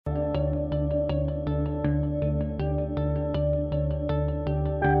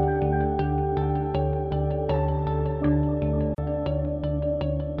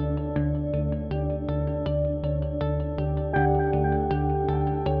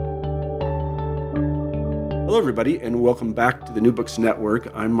Hello, everybody, and welcome back to the New Books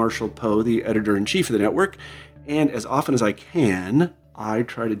Network. I'm Marshall Poe, the editor-in-chief of the network, and as often as I can, I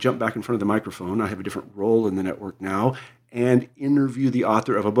try to jump back in front of the microphone. I have a different role in the network now, and interview the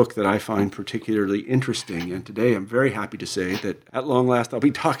author of a book that I find particularly interesting. And today I'm very happy to say that at long last I'll be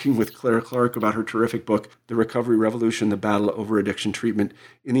talking with Claire Clark about her terrific book, The Recovery Revolution, The Battle Over Addiction Treatment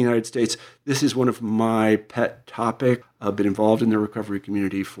in the United States. This is one of my pet topics. I've been involved in the recovery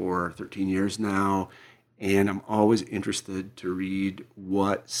community for 13 years now, and I'm always interested to read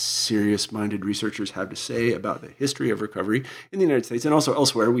what serious-minded researchers have to say about the history of recovery in the United States and also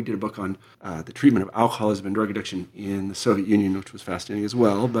elsewhere. We did a book on the treatment of alcoholism and drug addiction in the Soviet Union, which was fascinating as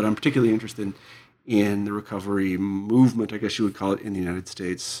well. But I'm particularly interested in the recovery movement, I guess you would call it, in the United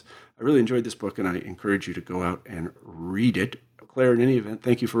States. I really enjoyed this book, and I encourage you to go out and read it. Claire, in any event,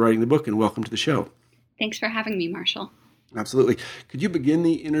 thank you for writing the book, and welcome to the show. Thanks for having me, Marshall. Absolutely. Could you begin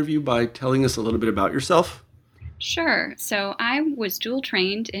the interview by telling us a little bit about yourself? Sure. So I was dual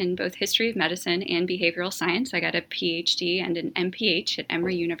trained in both history of medicine and behavioral science. I got a PhD and an MPH at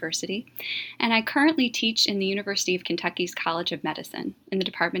Emory University. And I currently teach in the University of Kentucky's College of Medicine in the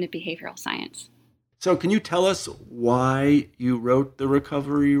Department of Behavioral Science. So can you tell us why you wrote The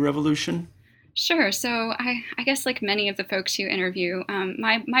Recovery Revolution? Sure. So I guess like many of the folks you interview,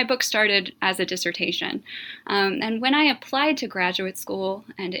 my book started as a dissertation. And when I applied to graduate school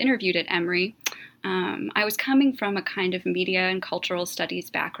and interviewed at Emory, I was coming from a kind of media and cultural studies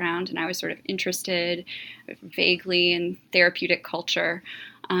background, and I was sort of interested vaguely in therapeutic culture.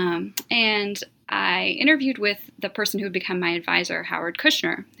 And I interviewed with the person who would become my advisor, Howard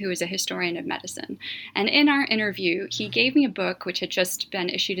Kushner, who is a historian of medicine. And in our interview, he gave me a book which had just been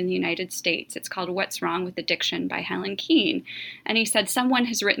issued in the United States. It's called What's Wrong with Addiction by Helen Keane. And he said, someone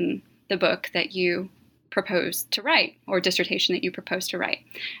has written the book that you proposed to write, or dissertation that you proposed to write.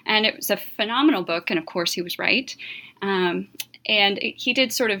 And it was a phenomenal book, and of course he was right. He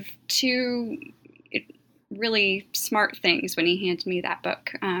did sort of two really smart things when he handed me that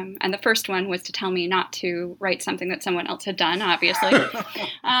book. And the first one was to tell me not to write something that someone else had done, obviously.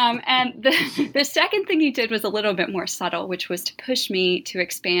 And the second thing he did was a little bit more subtle, which was to push me to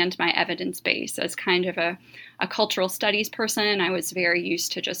expand my evidence base. As kind of a cultural studies person, I was very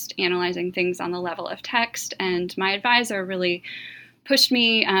used to just analyzing things on the level of text. And my advisor really pushed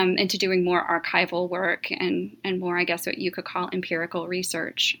me into doing more archival work and more, I guess, what you could call empirical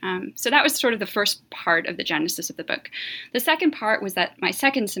research. So that was sort of the first part of the genesis of the book. The second part was that my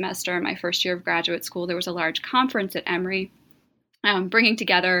second semester, my first year of graduate school, there was a large conference at Emory bringing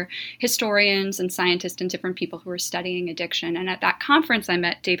together historians and scientists and different people who were studying addiction. And at that conference, I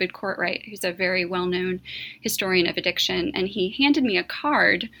met David Courtwright, who's a very well-known historian of addiction, and he handed me a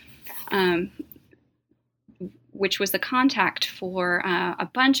card which was the contact for a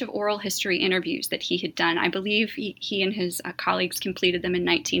bunch of oral history interviews that he had done. I believe he and his colleagues completed them in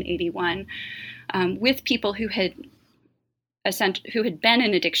 1981 with people who had been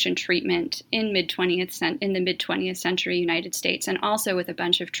in addiction treatment in the mid-20th century United States, and also with a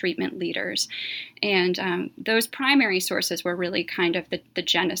bunch of treatment leaders. And those primary sources were really kind of the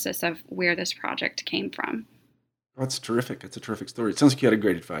genesis of where this project came from. That's terrific. It's a terrific story. It sounds like you had a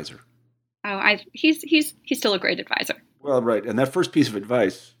great advisor. Oh, he's still a great advisor. Well, right. And that first piece of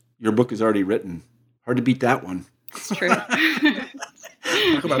advice, your book is already written. Hard to beat that one. It's true.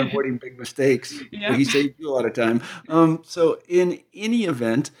 Talk about avoiding big mistakes. Yeah. He saved you a lot of time. So in any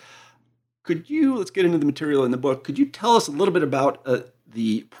event, let's get into the material in the book. Could you tell us a little bit about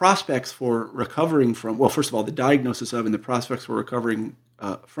the prospects for recovering from, well, first of all, the diagnosis of and the prospects for recovering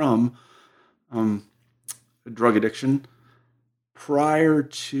from drug addiction prior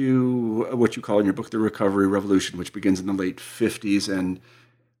to what you call in your book, The Recovery Revolution, which begins in the late 50s and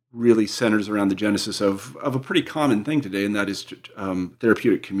really centers around the genesis of a pretty common thing today, and that is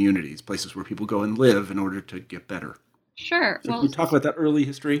therapeutic communities, places where people go and live in order to get better. Sure. So can you talk about that early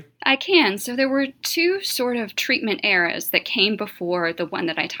history? I can. So there were two sort of treatment eras that came before the one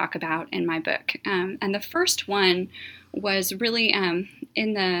that I talk about in my book. And the first one was really in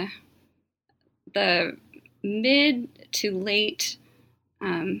the mid to late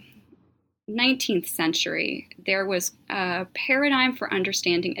 19th century, there was a paradigm for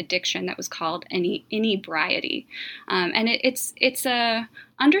understanding addiction that was called inebriety. And it's a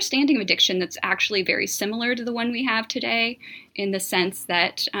understanding of addiction that's actually very similar to the one we have today, in the sense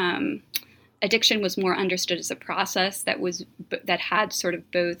that addiction was more understood as a process that had sort of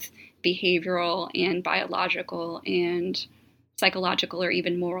both behavioral and biological and psychological or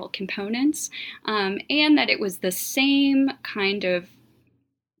even moral components, and that it was the same kind of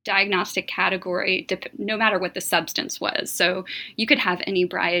diagnostic category no matter what the substance was. So you could have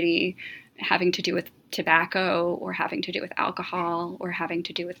inebriety having to do with tobacco or having to do with alcohol or having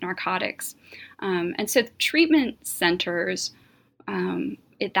to do with narcotics. And so treatment centers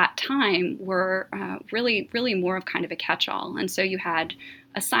at that time were really more of kind of a catch-all. And so you had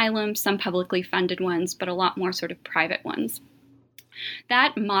asylums, some publicly funded ones, but a lot more sort of private ones.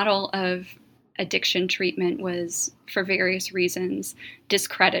 That model of addiction treatment was, for various reasons,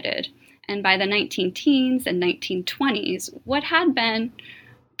 discredited. And by the 19-teens and 1920s, what had been,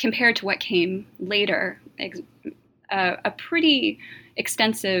 compared to what came later, a pretty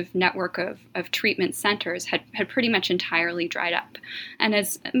extensive network of treatment centers had pretty much entirely dried up. And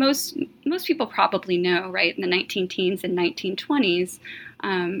as most people probably know, right, in the 19-teens and 1920s,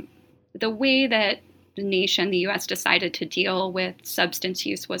 the way that the nation, the U.S., decided to deal with substance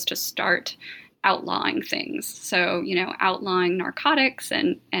use was to start outlawing things. So, outlawing narcotics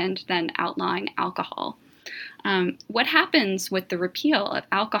and then outlawing alcohol. What happens with the repeal of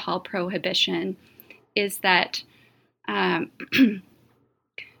alcohol prohibition is that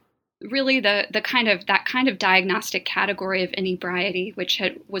really that kind of diagnostic category of inebriety, which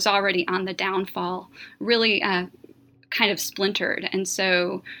was already on the downfall, really kind of splintered. And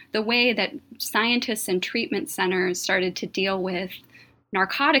so the way that scientists and treatment centers started to deal with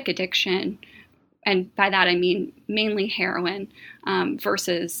narcotic addiction, and by that I mean mainly heroin,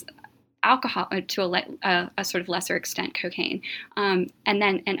 versus alcohol, to a sort of lesser extent cocaine, and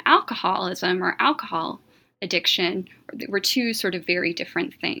then alcoholism or alcohol addiction were two sort of very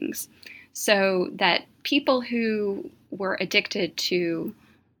different things. So that people who were addicted to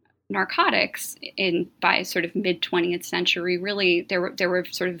narcotics by sort of mid 20th century, really there were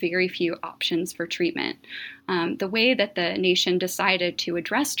sort of very few options for treatment. The way that the nation decided to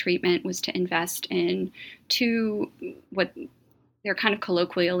address treatment was to invest in two, what they're kind of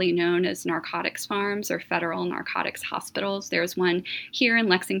colloquially known as narcotics farms or federal narcotics hospitals. There's one here in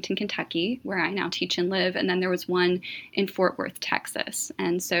Lexington, Kentucky, where I now teach and live, and then there was one in Fort Worth, Texas.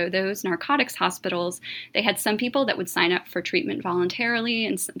 And so those narcotics hospitals, they had some people that would sign up for treatment voluntarily,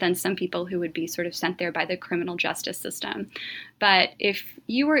 and then some people who would be sort of sent there by the criminal justice system. But if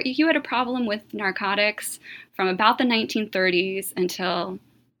you had a problem with narcotics from about the 1930s until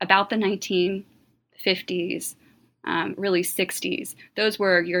about the 1950s, really 60s, those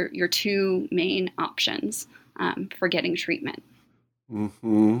were your two main options for getting treatment.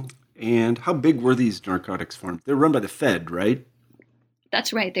 Mm-hmm. And how big were these narcotics farms? They're run by the Fed, right?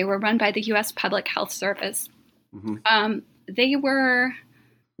 That's right. They were run by the U.S. Public Health Service. Mm-hmm. They were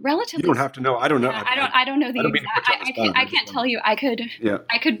relatively. You don't have to know. I don't know. I don't know the exact. I can't tell you. I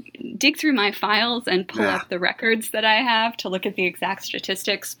could dig through my files and pull up the records that I have to look at the exact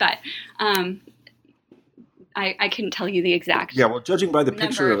statistics, but I couldn't tell you the exact. Yeah, well, judging by the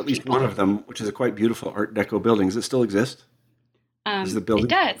picture of at least one of them, which is a quite beautiful Art Deco building, does it still exist? Does the building? It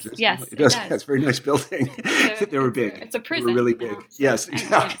does. Exist? Yes, it does. It's a very nice building. They were big. It's a prison. They were really big. Yes,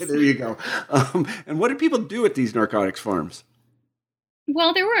 exactly. There you go. And what did people do at these narcotics farms?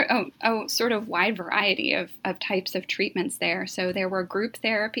 Well, there were a sort of wide variety of types of treatments there. So there were group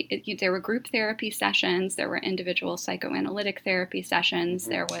therapy sessions. There were individual psychoanalytic therapy sessions.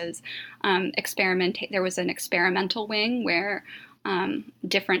 There was There was an experimental wing where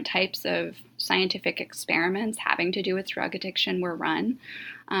different types of scientific experiments having to do with drug addiction were run.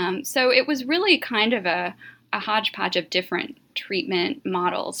 So it was really kind of a hodgepodge of different treatment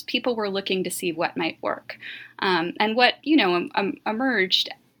models. People were looking to see what might work. And what, emerged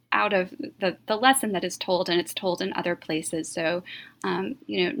out of the lesson that is told, and it's told in other places. So,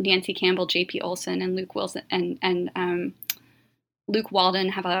 Nancy Campbell, J.P. Olson, and Luke Wilson and Luke Walden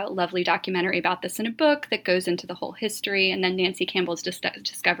have a lovely documentary about this in a book that goes into the whole history. And then Nancy Campbell's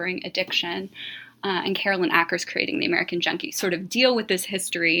discovering addiction. And Carolyn Acker's creating The American Junkie, sort of deal with this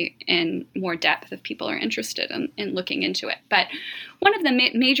history in more depth if people are interested in looking into it. But one of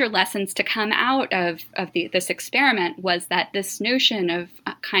the major lessons to come out of this experiment was that this notion of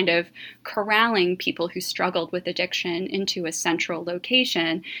kind of corralling people who struggled with addiction into a central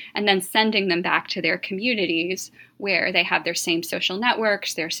location and then sending them back to their communities where they have their same social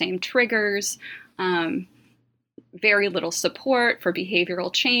networks, their same triggers, very little support for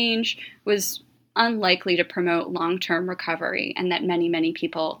behavioral change was unlikely to promote long-term recovery, and that many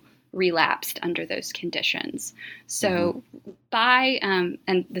people relapsed under those conditions. So by,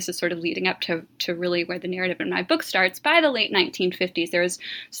 and this is sort of leading up to really where the narrative in my book starts, by the late 1950s, there was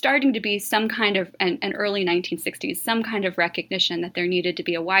starting to be some kind of, and early 1960s, some kind of recognition that there needed to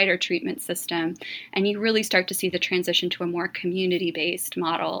be a wider treatment system, and you really start to see the transition to a more community-based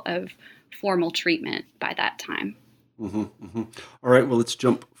model of formal treatment by that time. Mm-hmm, mm-hmm. All right, well, let's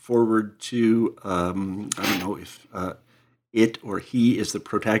jump forward to, I don't know if it or he is the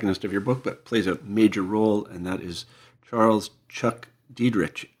protagonist of your book, but plays a major role, and that is Charles Chuck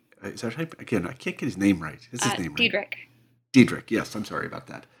Diederich. Is that right? Again, I can't get his name right. Is his name right? Diederich. Diederich, yes, I'm sorry about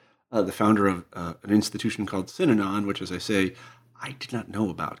that. The founder of an institution called Synanon, which, as I say, I did not know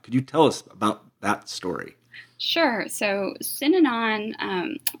about. Could you tell us about that story? Sure. So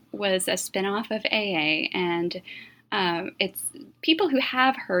Synanon was a spinoff of AA, and it's people who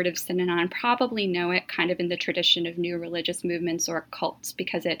have heard of Synanon probably know it kind of in the tradition of new religious movements or cults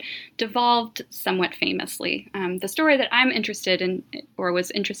because it devolved somewhat famously. The story that I'm interested in, or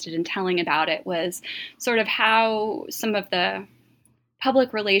was interested in telling about it, was sort of how some of the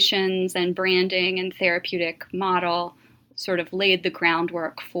public relations and branding and therapeutic model sort of laid the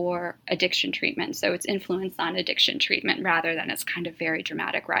groundwork for addiction treatment. So its influence on addiction treatment rather than its kind of very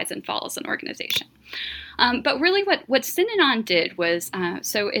dramatic rise and fall as an organization. But really what Synanon did was,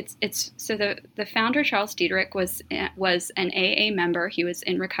 the founder, Charles Diederich, was an AA member. He was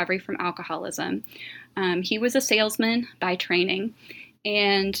in recovery from alcoholism. He was a salesman by training,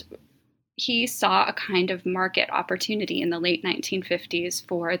 and he saw a kind of market opportunity in the late 1950s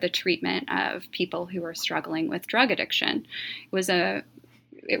for the treatment of people who were struggling with drug addiction.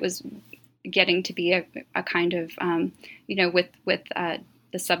 It was getting to be a kind of, with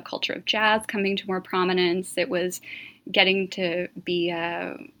the subculture of jazz coming to more prominence, it was getting to be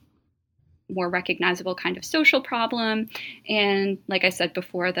a more recognizable kind of social problem. And like I said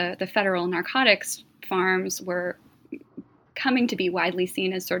before, the federal narcotics farms were coming to be widely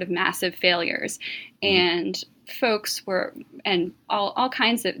seen as sort of massive failures. And folks were, and all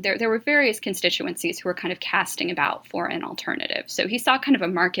kinds of, there were various constituencies who were kind of casting about for an alternative. So he saw kind of a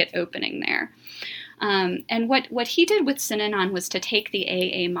market opening there. And what he did with Synanon was to take the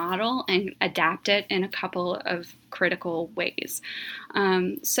AA model and adapt it in a couple of critical ways.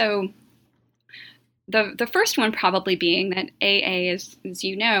 So the first one probably being that AA, as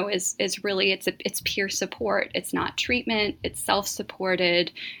you know, is really it's peer support. It's not treatment. It's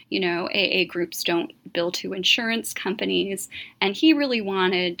self-supported. AA groups don't bill to insurance companies, and he really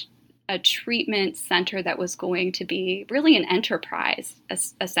wanted a treatment center that was going to be really an enterprise,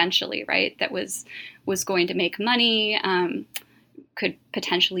 essentially, right? That was going to make money. Could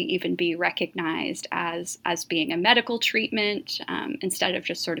potentially even be recognized as being a medical treatment instead of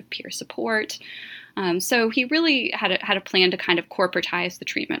just sort of peer support. So he really had a plan to kind of corporatize the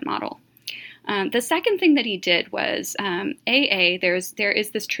treatment model. The second thing that he did was AA. There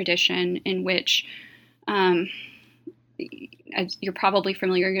is this tradition in which, as you're probably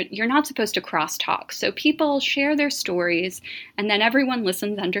familiar, you're not supposed to crosstalk. So people share their stories, and then everyone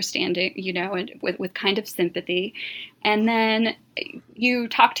listens, understanding, and with kind of sympathy. And then you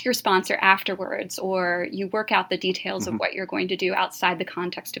talk to your sponsor afterwards, or you work out the details of what you're going to do outside the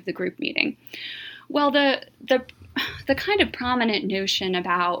context of the group meeting. Well, the kind of prominent notion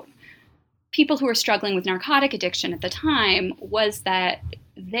about people who were struggling with narcotic addiction at the time was that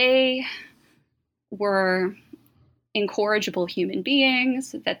they were incorrigible human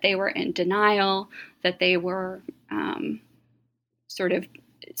beings, that they were in denial, that they were sort of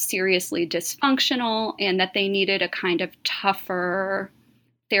seriously dysfunctional, and that they needed a kind of tougher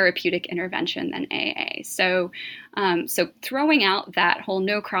therapeutic intervention than AA. So throwing out that whole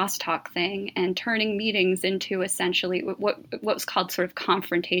no crosstalk thing and turning meetings into essentially what was called sort of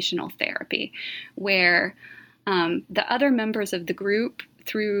confrontational therapy, where the other members of the group,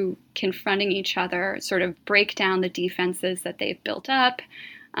 through confronting each other, sort of break down the defenses that they've built up.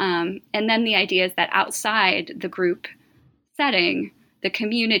 And then the idea is that outside the group setting, the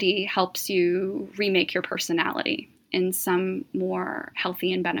community helps you remake your personality in some more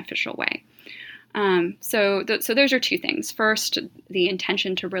healthy and beneficial way. So those are two things. First, the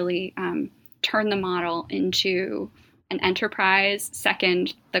intention to really turn the model into an enterprise.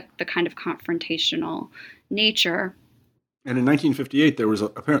 Second, the kind of confrontational nature. And in 1958,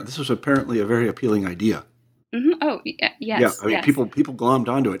 this was apparently a very appealing idea. Mm-hmm. Oh, yes. Yeah, I mean, yes. people glommed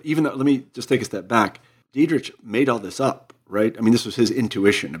onto it. Even though, let me just take a step back. Diederich made all this up, right? I mean, this was his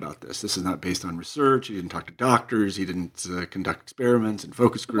intuition about this. This is not based on research. He didn't talk to doctors. He didn't conduct experiments and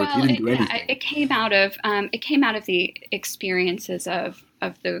focus groups. Well, he didn't do anything. It came out of the experiences of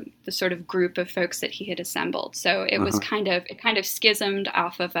the sort of group of folks that he had assembled. So it was kind of schismed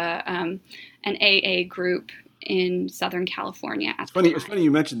off of an AA group in Southern California. It's funny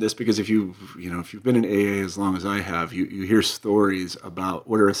you mentioned this, because if you've been in AA as long as I have, you hear stories about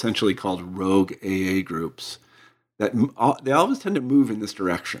what are essentially called rogue AA groups that they always tend to move in this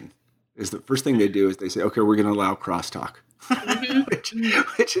direction. Is the first thing they do is they say, okay, we're going to allow crosstalk, which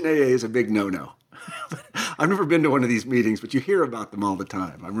in AA is a big no-no. I've never been to one of these meetings, but you hear about them all the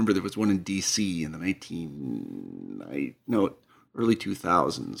time. I remember there was one in D.C. in the early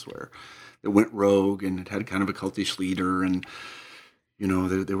 2000s where it went rogue and it had kind of a cultish leader, and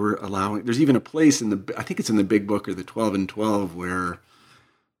they were allowing. There's even a place I think it's in the Big Book or the 12 and 12 where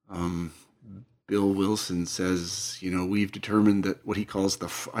Bill Wilson says, we've determined that what he calls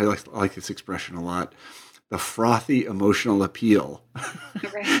I like this expression a lot, the frothy emotional appeal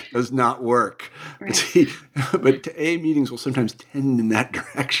right. does not work. Right. But AA meetings will sometimes tend in that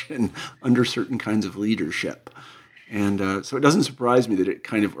direction under certain kinds of leadership. And so it doesn't surprise me that it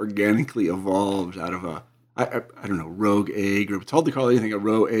kind of organically evolved out of I don't know, rogue AA group. It's hard to call anything a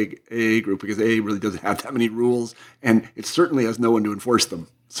rogue AA group because AA really doesn't have that many rules, and it certainly has no one to enforce them.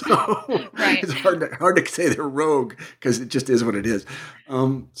 So right. It's hard to say they're rogue because it just is what it is.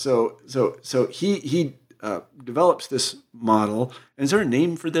 So he develops this model. And is there a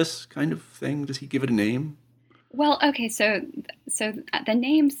name for this kind of thing? Does he give it a name? Well, okay, so the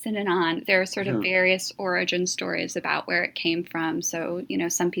name Synanon, there are sort of various origin stories about where it came from. So,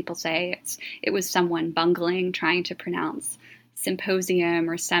 some people say it was someone bungling, trying to pronounce symposium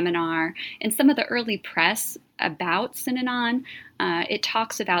or seminar. In some of the early press about Synanon, it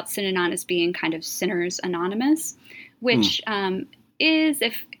talks about Synanon as being kind of Sinners Anonymous, which is,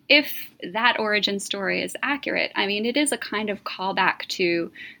 if that origin story is accurate, I mean, it is a kind of callback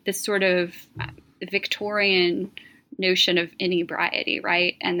to this sort of Victorian notion of inebriety,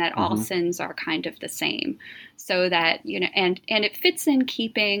 right? And that all sins are kind of the same. So that, and it fits in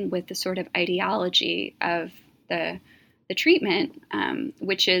keeping with the sort of ideology of the treatment,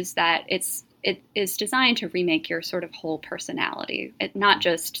 which is that it is designed to remake your sort of whole personality, not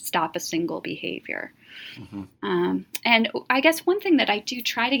just stop a single behavior. And I guess one thing that I do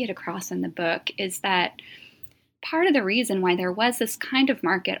try to get across in the book is that part of the reason why there was this kind of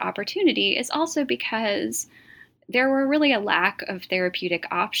market opportunity is also because there were really a lack of therapeutic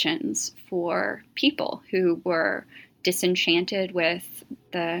options for people who were disenchanted with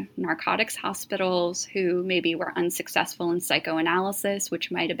the narcotics hospitals, who maybe were unsuccessful in psychoanalysis,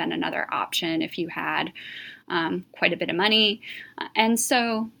 which might have been another option if you had quite a bit of money. And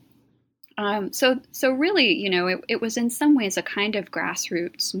so really, it was in some ways a kind of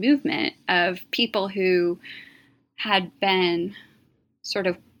grassroots movement of people who had been sort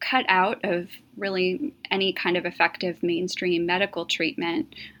of cut out of really any kind of effective mainstream medical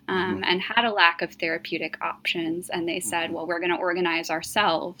treatment and had a lack of therapeutic options. And they said, well, we're going to organize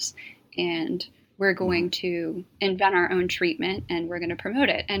ourselves and we're going to invent our own treatment and we're going to promote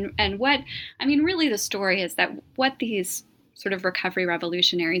it. Really the story is that what these sort of recovery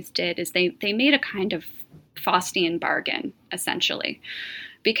revolutionaries did is they made a kind of Faustian bargain, essentially.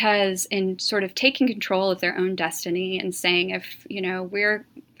 Because in sort of taking control of their own destiny and saying, if,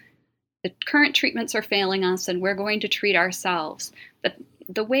 the current treatments are failing us and we're going to treat ourselves, but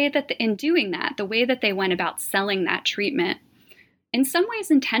the way that in doing that, the way that they went about selling that treatment, in some ways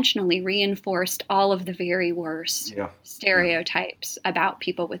intentionally reinforced all of the very worst stereotypes about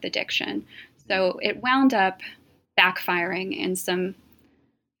people with addiction. So it wound up backfiring in some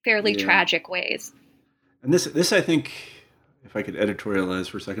fairly tragic ways. And this, I think, if I could editorialize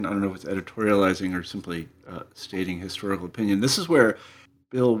for a second, I don't know if it's editorializing or simply stating historical opinion. This is where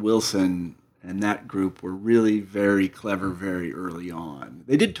Bill Wilson and that group were really very clever very early on.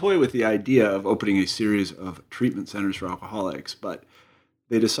 They did toy with the idea of opening a series of treatment centers for alcoholics, but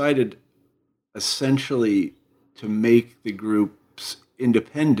they decided essentially to make the groups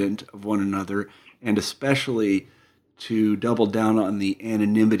independent of one another, and especially to double down on the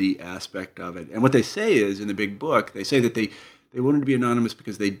anonymity aspect of it. And what they say is, in the Big Book, they say that they wanted to be anonymous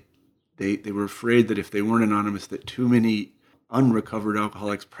because they were afraid that if they weren't anonymous, that too many unrecovered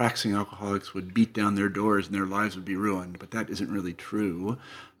alcoholics, practicing alcoholics, would beat down their doors and their lives would be ruined. But that isn't really true.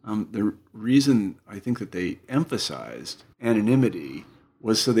 The reason I think that they emphasized anonymity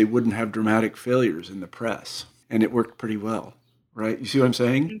was so they wouldn't have dramatic failures in the press. And it worked pretty well, right? You see what I'm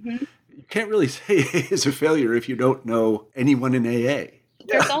saying? You can't really say AA is a failure if you don't know anyone in AA.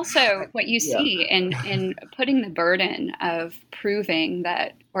 There's also what you see in putting the burden of proving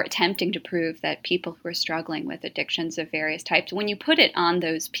that, or attempting to prove that people who are struggling with addictions of various types, when you put it on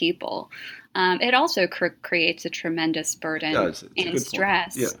those people, it also creates a tremendous burden and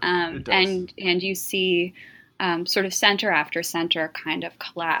stress. It does. And you see sort of center after center kind of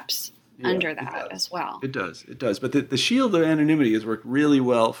collapse under that as well. It does. But the shield of anonymity has worked really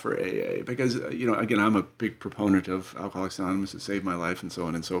well for AA because, again, I'm a big proponent of Alcoholics Anonymous. It saved my life and so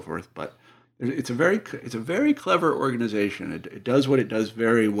on and so forth. But it's a very clever organization. It does what it does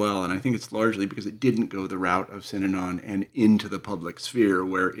very well. And I think it's largely because it didn't go the route of Synanon and into the public sphere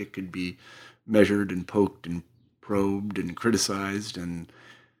where it could be measured and poked and probed and criticized and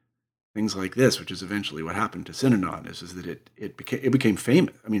things like this, which is eventually what happened to Synanon, is that it became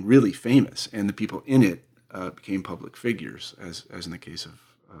famous. I mean, really famous, and the people in it became public figures, as in the case of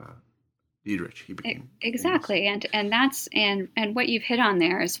Dietrich. He became exactly, famous. and what you've hit on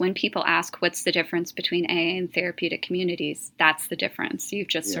there is when people ask what's the difference between AA and therapeutic communities, that's the difference. You've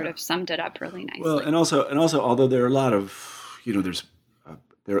just sort of summed it up really nicely. Well, and also, although there are a lot of, there's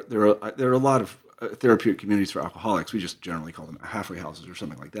there are a lot of therapeutic communities for alcoholics. We just generally call them halfway houses or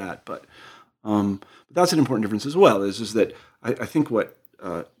something like that. But that's an important difference as well. Is that I think what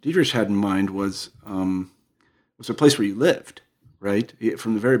Dietrich had in mind was a place where you lived, right?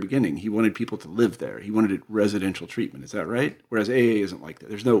 From the very beginning, he wanted people to live there. He wanted it residential treatment. Is that right? Whereas AA isn't like that.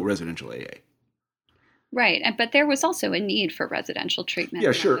 There's no residential AA. Right, but there was also a need for residential treatment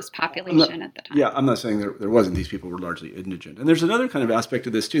sure. This population at the time. Yeah, I'm not saying there wasn't. These people were largely indigent. And there's another kind of aspect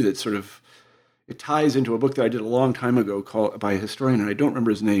of this, too, that sort of, it ties into a book that I did a long time ago by a historian, and I don't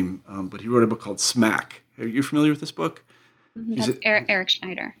remember his name, but he wrote a book called Smack. Are you familiar with this book? Mm-hmm. That's Eric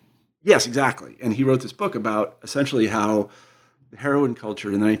Schneider. Yes, exactly. And he wrote this book about essentially how the heroin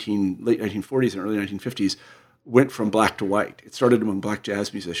culture in the late 1940s and early 1950s went from black to white. It started among black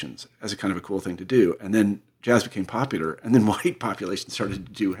jazz musicians as a kind of a cool thing to do. And then jazz became popular, and then white populations started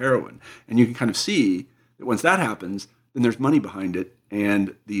to do heroin. And you can kind of see that once that happens, then there's money behind it.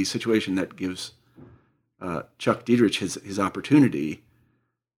 And the situation that gives Chuck Dietrich his opportunity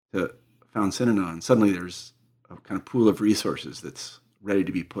to found Synanon, suddenly there's a kind of pool of resources that's ready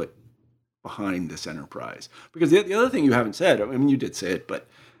to be put behind this enterprise. Because the other thing you haven't said, I mean, you did say it, but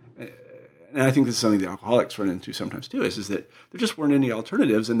and I think this is something the alcoholics run into sometimes too, is that there just weren't any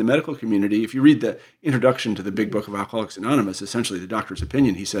alternatives in the medical community. If you read the introduction to the big book of Alcoholics Anonymous, essentially the doctor's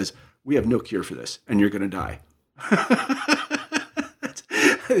opinion, he says, we have no cure for this, and you're going to die.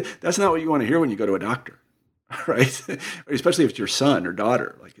 That's not what you want to hear when you go to a doctor, right? Especially if it's your son or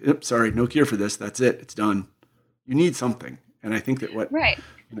daughter. Like, sorry, no cure for this. That's it. It's done. You need something. And I think that what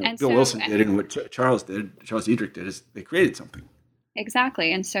Bill Wilson did and what Charles Dietrich did is they created something.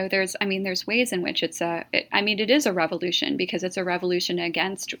 Exactly. And so there's ways in which it is a revolution, because it's a revolution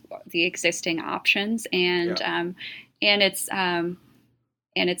against the existing options, and it's an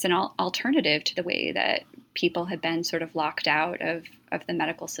alternative to the way that people have been sort of locked out of the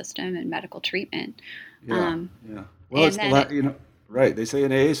medical system and medical treatment. Well, it's right. They say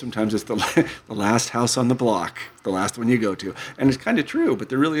in AA sometimes it's the last house on the block, the last one you go to. And it's kind of true, but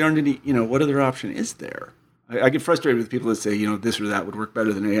there really aren't any, what other option is there? I get frustrated with people that say, this or that would work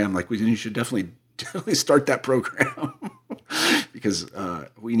better than AA. I'm like, you should definitely start that program because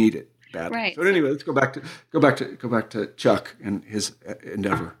we need it badly. Right. So anyway, let's go back to Chuck and his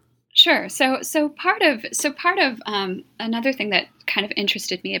endeavor. Sure. So part of another thing that kind of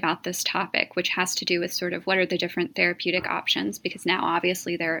interested me about this topic, which has to do with sort of what are the different therapeutic options, because now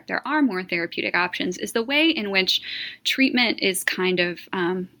obviously there are more therapeutic options, is the way in which treatment is kind of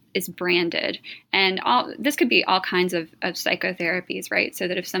is branded. And this could be all kinds of psychotherapies, right? So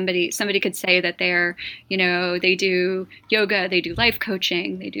that if somebody could say that they do yoga, they do life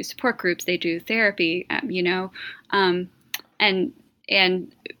coaching, they do support groups, they do therapy, and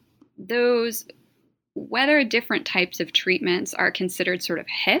those, whether different types of treatments are considered sort of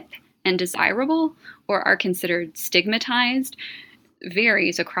hip and desirable or are considered stigmatized,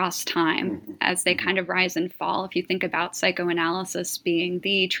 varies across time as they kind of rise and fall. If you think about psychoanalysis being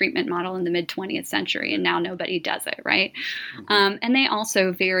the treatment model in the mid-20th century, and now nobody does it, right? Mm-hmm. And they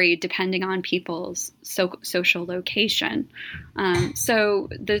also vary depending on people's social location. So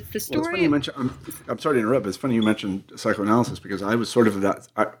the story... Well, it's funny you mentioned, I'm sorry to interrupt, but it's funny you mentioned psychoanalysis, because I was sort of that...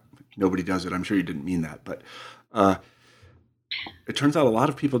 nobody does it. I'm sure you didn't mean that. But it turns out a lot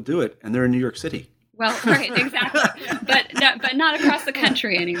of people do it, and they're in New York City. Well, right, exactly, but not across the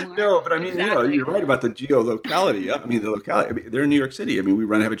country anymore. No, but I mean, you're right about the geolocality. I mean, the locality. They're in New York City. I mean,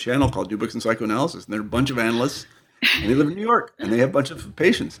 we have a channel called New Books in Psychoanalysis, and they're a bunch of analysts, and they live in New York, and they have a bunch of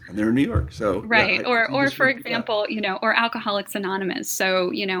patients, and they're in New York. So right, or for example, or Alcoholics Anonymous.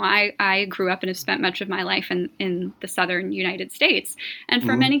 So I grew up and have spent much of my life in the southern United States, and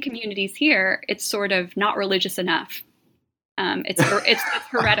for many communities here, it's sort of not religious enough. It's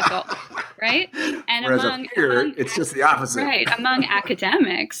heretical, right? And whereas among it's just the opposite, right? Among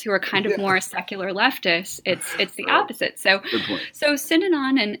academics who are kind of more secular leftists, it's the opposite. So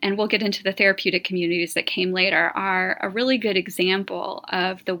Synanon and we'll get into the therapeutic communities that came later are a really good example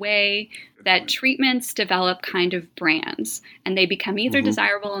of the way that treatments develop kind of brands, and they become either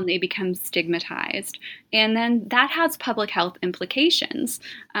desirable and they become stigmatized, and then that has public health implications,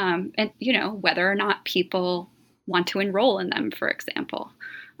 and whether or not people want to enroll in them, for example.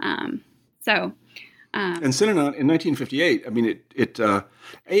 So, And Synanon in 1958, I mean,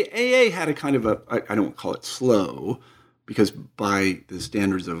 AA had a kind of I don't call it slow, because by the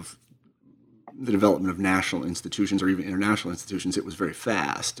standards of the development of national institutions or even international institutions, it was very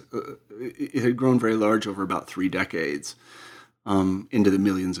fast. It had grown very large over about 3 decades, into the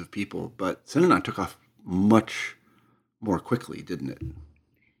millions of people. But Synanon took off much more quickly, didn't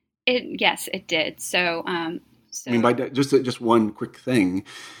it? Yes, it did. So, I mean, by just one quick thing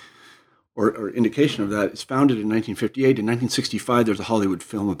or indication of that, it's founded in 1958. In 1965, there's a Hollywood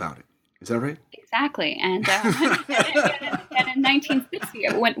film about it. Is that right? exactly. And in 1960,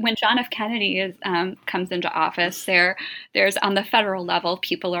 when John F. Kennedy comes into office, there's on the federal level,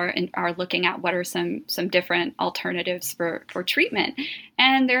 people are looking at what are some different alternatives for treatment,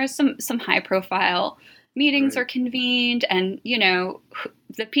 and there are some high profile meetings Right. are convened, and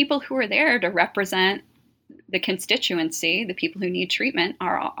the people who are there to represent the constituency, the people who need treatment,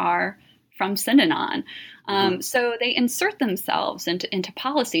 are from Synanon. So they insert themselves into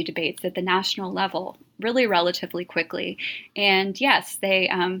policy debates at the national level really relatively quickly. And yes,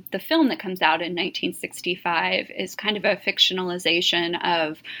 the film that comes out in 1965 is kind of a fictionalization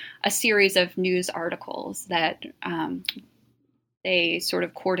of a series of news articles that they sort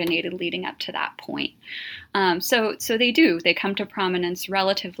of coordinated leading up to that point. So they come to prominence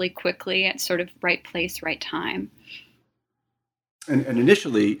relatively quickly at sort of right place, right time. And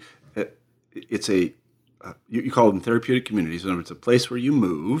initially, it's you call them therapeutic communities. In other words, a place where you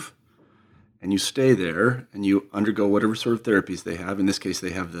move and you stay there and you undergo whatever sort of therapies they have. In this case, they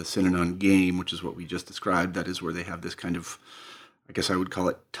have the Synanon game, which is what we just described. That is where they have this kind of, I guess I would call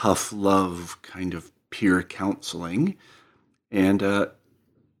it tough love kind of peer counseling. And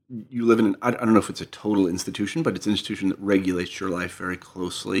you live in I don't know if it's a total institution, but it's an institution that regulates your life very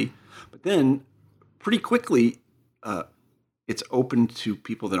closely. But then pretty quickly, it's open to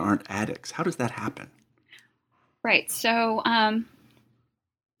people that aren't addicts. How does that happen? Right. And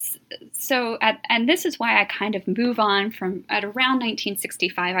this is why I kind of move on from at around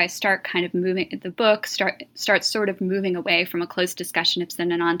 1965. I start kind of moving the book starts sort of moving away from a close discussion of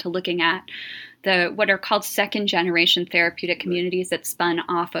Synanon to looking at what are called second generation therapeutic communities that spun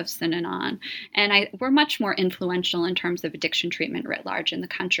off of Synanon, and were much more influential in terms of addiction treatment writ large in the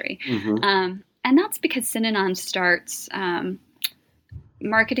country. And that's because Synanon starts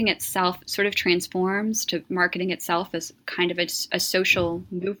marketing itself, sort of transforms to marketing itself as kind of a social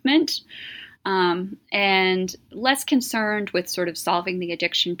movement, and less concerned with sort of solving the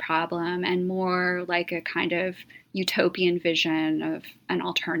addiction problem and more like a kind of utopian vision of an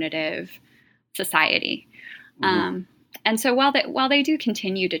alternative society. And so while they do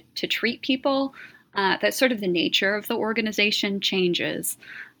continue to treat people, that sort of the nature of the organization changes.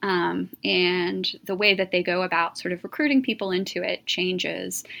 And the way that they go about sort of recruiting people into it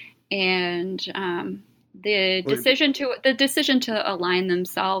changes, and the decision to align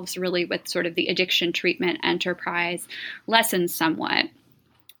themselves really with sort of the addiction treatment enterprise lessens somewhat.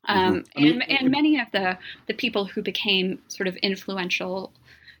 And many of the people who became sort of influential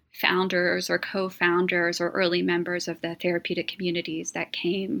founders or co-founders or early members of the therapeutic communities that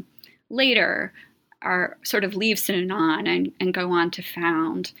came later are sort of leave Synanon and go on to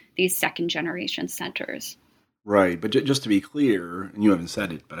found these second generation centers. Right. But just to be clear, and you haven't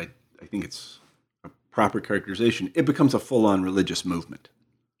said it, but I think it's a proper characterization, it becomes a full-on religious movement.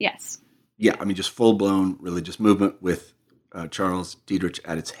 Yes. Yeah, I mean, just full-blown religious movement with Charles Dietrich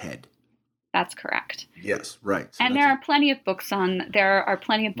at its head. That's correct. Yes, right. So and there are plenty of books on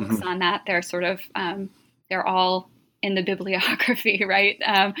that. They're sort of they're all in the bibliography, right?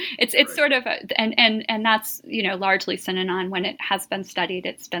 It's right. Sort of, and that's, largely Synanon. When it has been studied,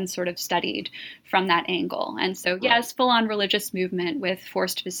 it's been sort of studied from that angle. And so, yes, full on religious movement with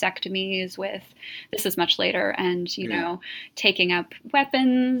forced vasectomies, this is much later, and, taking up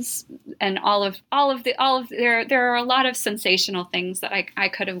weapons and all of there are a lot of sensational things that I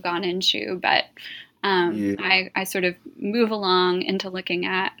could have gone into, but I sort of move along into looking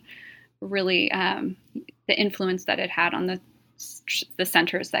at really, the influence that it had on the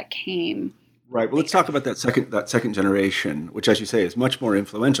centers that came. Right. Well, let's talk about that second generation, which, as you say, is much more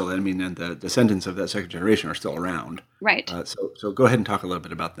influential. I mean, and the descendants of that second generation are still around. Right. So go ahead and talk a little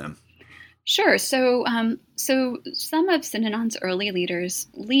bit about them. Sure. So some of Synanon's early leaders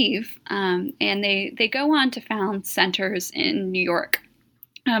leave, and they go on to found centers in New York.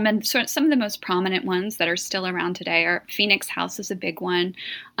 And so some of the most prominent ones that are still around today are Phoenix House is a big one.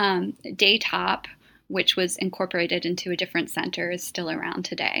 Daytop, which was incorporated into a different center, is still around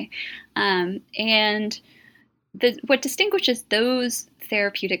today. And what distinguishes those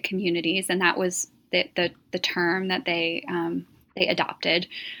therapeutic communities, and that was the term that they they adopted.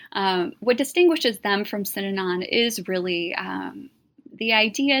 What distinguishes them from Synanon is really the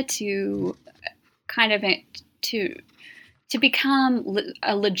idea to kind of to become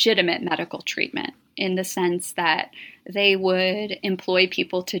a legitimate medical treatment, in the sense that they would employ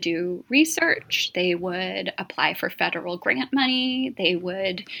people to do research, they would apply for federal grant money, they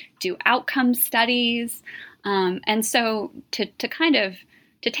would do outcome studies. And so to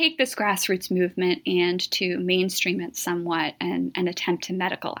take this grassroots movement and to mainstream it somewhat and attempt to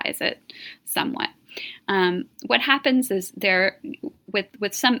medicalize it somewhat. What happens is there,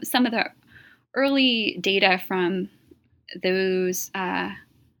 with some of the early data from those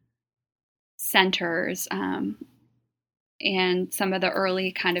centers, and some of the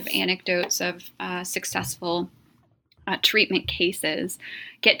early kind of anecdotes of successful treatment cases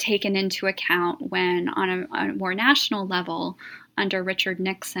get taken into account when, on a more national level, under Richard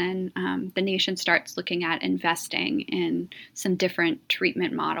Nixon, the nation starts looking at investing in some different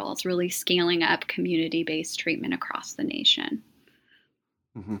treatment models, really scaling up community-based treatment across the nation.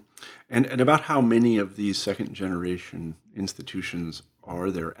 Mm-hmm. And about how many of these second generation institutions are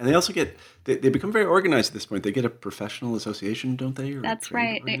there? And they also they become very organized at this point. They get a professional association, don't they? Or That's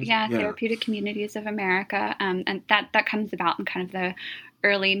right. Yeah, Therapeutic Communities of America. And that comes about in kind of the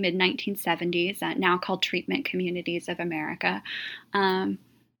early mid-1970s, now called Treatment Communities of America. And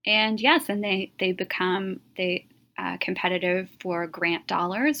yes, and they become competitive for grant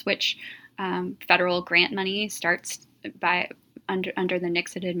dollars, which federal grant money starts under the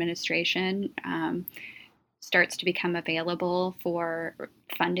Nixon administration, starts to become available for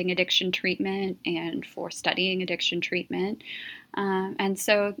funding addiction treatment and for studying addiction treatment. And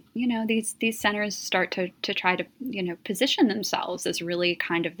so, these centers start to try to, position themselves as really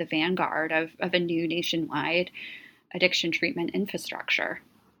kind of the vanguard of a new nationwide addiction treatment infrastructure.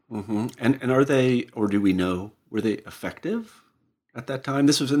 Mm-hmm. And are they, or do we know, were they effective at that time?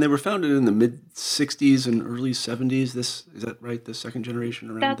 And they were founded in the mid 60s and early 70s. Is that right? The second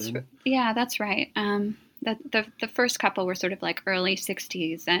generation around then? Yeah, that's right. The first couple were sort of like early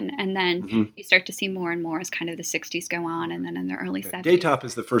 60s, and then mm-hmm. you start to see more and more as kind of the 60s go on, and then in the early 70s. Daytop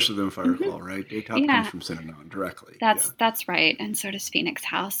is the first of them, if I recall, right? Daytop comes from Synanon directly. That's right, and so does Phoenix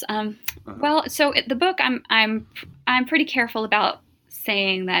House. Well, so the book, I'm pretty careful about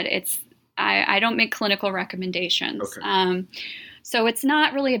saying that I don't make clinical recommendations. Okay. So it's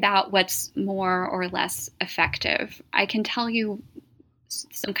not really about what's more or less effective. I can tell you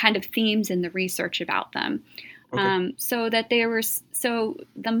some kind of themes in the research about them. Okay. So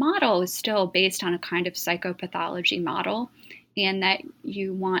the model is still based on a kind of psychopathology model, and that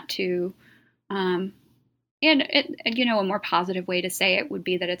you want to, a more positive way to say it would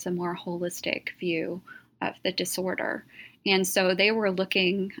be that it's a more holistic view of the disorder. And so they were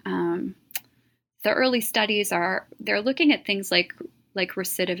looking, the early studies they're looking at things like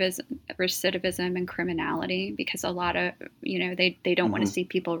recidivism and criminality, because a lot of, they don't mm-hmm. want to see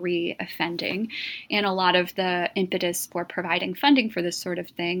people re-offending. And a lot of the impetus for providing funding for this sort of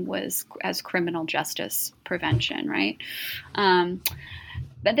thing was as criminal justice prevention, right?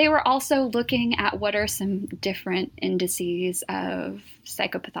 But they were also looking at what are some different indices of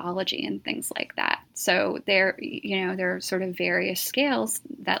psychopathology and things like that. So there are sort of various scales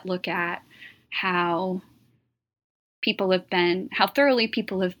that look at how thoroughly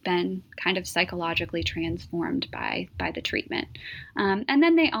people have been kind of psychologically transformed by the treatment. And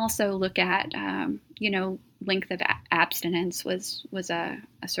then they also look at, length of abstinence was a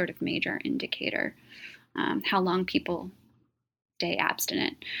sort of major indicator, how long people stay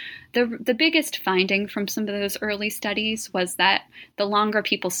abstinent. The biggest finding from some of those early studies was that the longer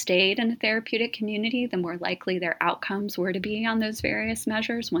people stayed in a therapeutic community, the more likely their outcomes were to be on those various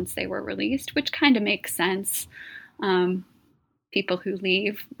measures once they were released, which kind of makes sense. People who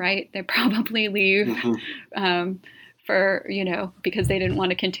leave, right? They probably leave mm-hmm. Because they didn't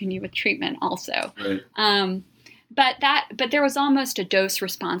want to continue with treatment also. Right. But there was almost a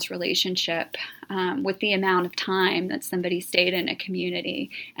dose-response relationship with the amount of time that somebody stayed in a community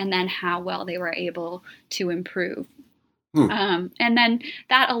and then how well they were able to improve. And then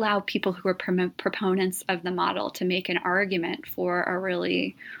that allowed people who were proponents of the model to make an argument for a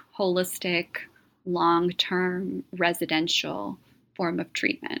really holistic, long-term residential form of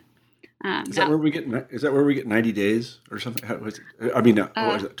treatment. Is that where we get 90 days or something? How was it? I mean, what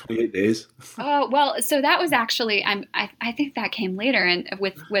was it? 28 days? Oh, well, so that was actually I think that came later, and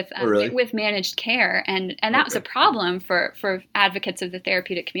with managed care, and that was a problem for advocates of the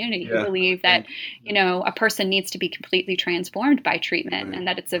therapeutic community who believe that a person needs to be completely transformed by treatment, and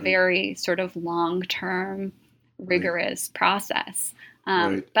that it's a very sort of long-term, rigorous process.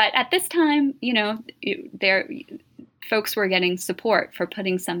 But at this time, folks were getting support for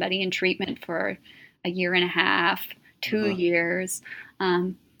putting somebody in treatment for a year and a half, 2 years.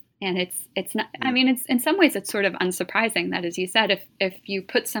 And it's not, I mean, it's in some ways it's sort of unsurprising that, as you said, if you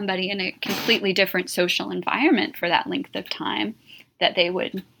put somebody in a completely different social environment for that length of time, that they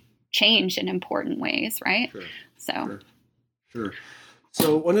would change in important ways, right? Sure. So, Sure.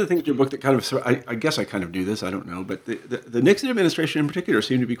 So one of the things in your book that kind of, I guess I kind of knew this, I don't know, but the Nixon administration in particular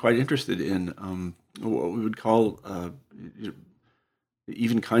seemed to be quite interested in what we would call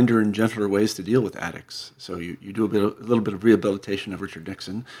even kinder and gentler ways to deal with addicts. So you do a little bit of rehabilitation of Richard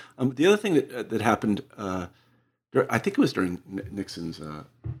Nixon. The other thing that happened, I think it was during Nixon's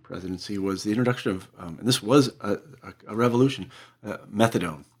presidency, was the introduction of, and this was a revolution,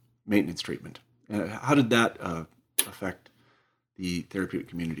 methadone maintenance treatment. How did that affect the therapeutic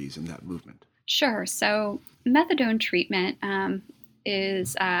communities in that movement? Sure. So methadone treatment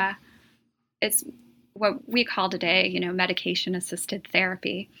is it's what we call today, medication-assisted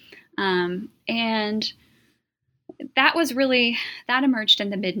therapy, and that emerged in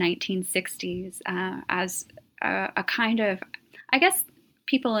the mid-1960s as a kind of, I guess,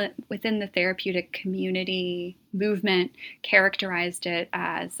 people within the therapeutic community movement characterized it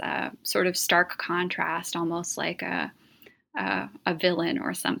as a sort of stark contrast, almost like a villain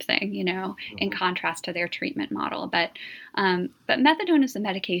or something, in contrast to their treatment model. But methadone is a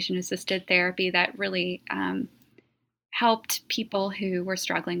medication-assisted therapy that really helped people who were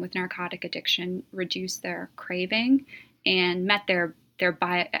struggling with narcotic addiction reduce their craving and met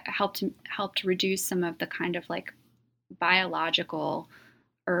helped reduce some of the kind of like biological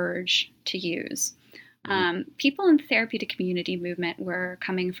urge to use. People in the therapeutic community movement were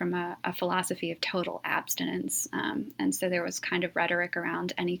coming from a philosophy of total abstinence. And so there was kind of rhetoric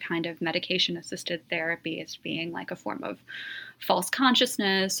around any kind of medication-assisted therapy as being like a form of false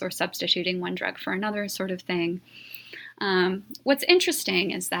consciousness or substituting one drug for another sort of thing. What's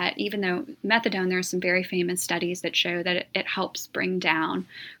interesting is that even though methadone, there are some very famous studies that show that it helps bring down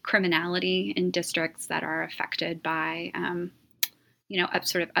criminality in districts that are affected by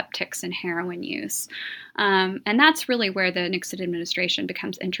sort of upticks in heroin use. And that's really where the Nixon administration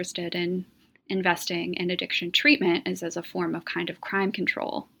becomes interested in investing in addiction treatment is as a form of kind of crime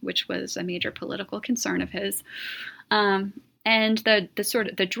control, which was a major political concern of his. And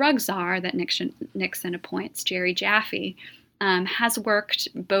the drug czar that Nixon appoints, Jerry Jaffe, has worked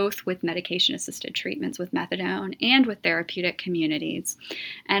both with medication-assisted treatments with methadone and with therapeutic communities.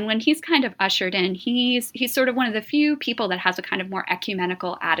 And when he's kind of ushered in, he's sort of one of the few people that has a kind of more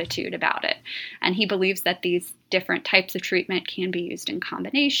ecumenical attitude about it. And he believes that these different types of treatment can be used in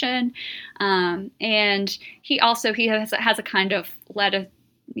combination. And he has a kind of let a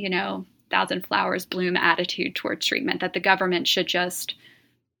thousand flowers bloom attitude towards treatment, that the government should just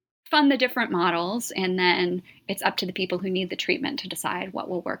fund the different models, and then it's up to the people who need the treatment to decide what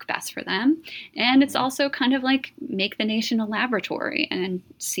will work best for them. And it's also kind of like make the nation a laboratory and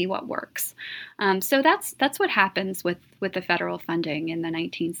see what works. So that's what happens with the federal funding in the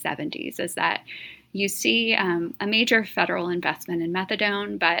 1970s, is that you see a major federal investment in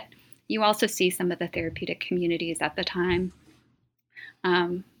methadone, but you also see some of the therapeutic communities at the time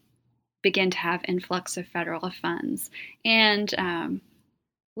begin to have influx of federal funds. And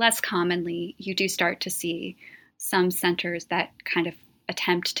less commonly, you do start to see some centers that kind of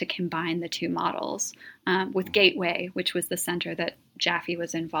attempt to combine the two models, with Gateway, which was the center that Jaffe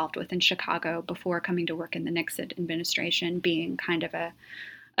was involved with in Chicago before coming to work in the Nixon administration, being kind of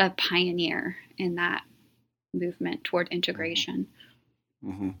a pioneer in that movement toward integration.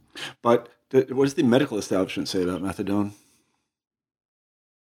 Mm-hmm. But what does the medical establishment say about methadone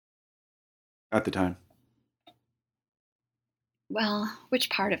at the time? Well, which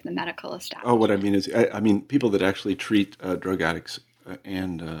part of the medical establishment? Oh, what I mean is, I mean people that actually treat drug addicts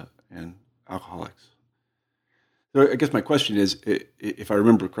and alcoholics. So I guess my question is, if I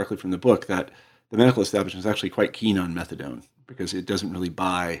remember correctly from the book, that the medical establishment is actually quite keen on methadone because it doesn't really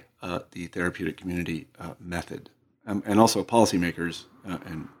buy the therapeutic community method, and also policymakers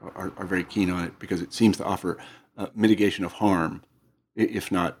are very keen on it because it seems to offer mitigation of harm, if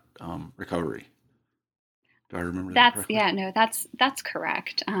not recovery. Do I remember that correctly? Yeah, no, that's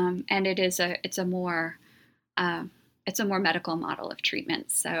correct. And it's a more medical model of treatment.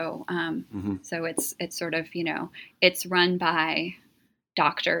 So so it's sort of, it's run by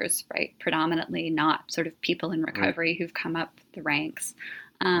doctors, right? Predominantly, not sort of people in recovery who've come up the ranks.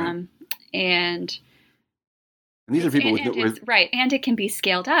 Right. And these are people right, and it can be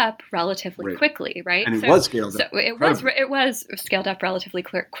scaled up relatively quickly, right? And it was scaled up. So it was scaled up relatively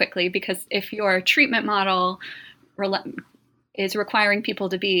quickly, because if your treatment model is requiring people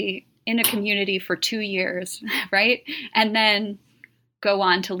to be in a community for 2 years, right? And then go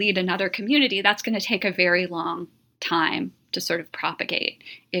on to lead another community, that's going to take a very long time to sort of propagate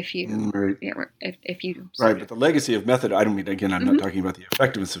if you if you right. But the legacy of methadone, I don't mean, again, I'm not talking about the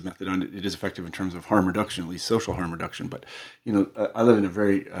effectiveness of methadone. It is effective in terms of harm reduction, at least social harm reduction. But I live in a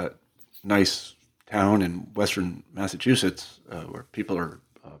very nice town in western Massachusetts where people are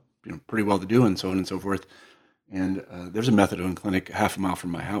pretty well to do and so on and so forth. And there's a methadone clinic half a mile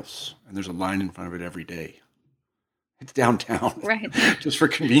from my house, and there's a line in front of it every day. It's downtown, right? Just for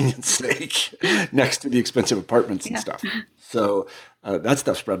convenience sake, next to the expensive apartments and stuff. So that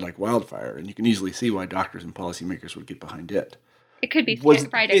stuff spread like wildfire, and you can easily see why doctors and policymakers would get behind it. It could be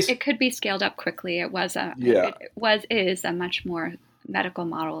it could be scaled up quickly. It is a much more medical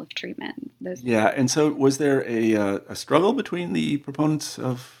model of treatment. And so was there a struggle between the proponents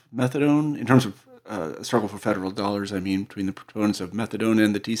of methadone in terms of a struggle for federal dollars? I mean, between the proponents of methadone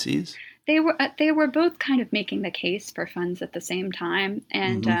and the TCs? They were both kind of making the case for funds at the same time,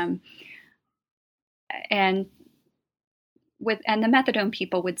 and and the methadone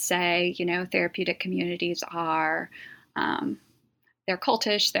people would say, therapeutic communities are they're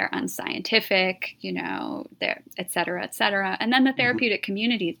cultish, they're unscientific, they're et cetera, et cetera. And then the therapeutic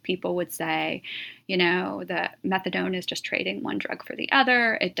communities people would say, that methadone is just trading one drug for the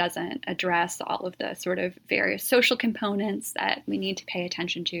other. It doesn't address all of the sort of various social components that we need to pay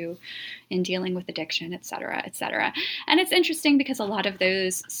attention to in dealing with addiction, et cetera, et cetera. And it's interesting because a lot of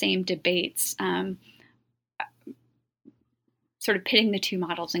those same debates, sort of pitting the two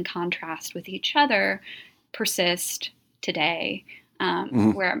models in contrast with each other, persist today.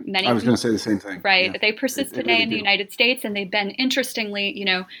 Where many I was going to say the same thing, right? Yeah. They persist today really in the United States, and they've been interestingly,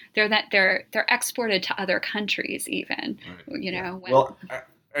 they're exported to other countries, even. Right.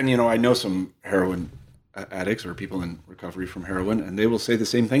 I know some heroin addicts or people in recovery from heroin, and they will say the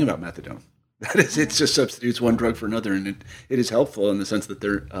same thing about methadone. That is, it just substitutes one drug for another, and it is helpful in the sense that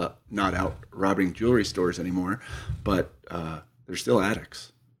they're not out robbing jewelry stores anymore, but they're still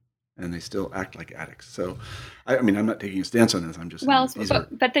addicts. And they still act like addicts. So, I'm not taking a stance on this. I'm just saying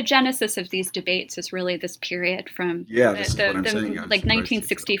but the genesis of these debates is really this period from this is what I'm saying. Like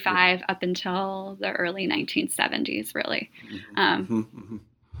 1965 up until the early 1970s, really.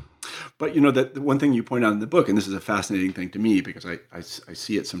 But the one thing you point out in the book, and this is a fascinating thing to me because I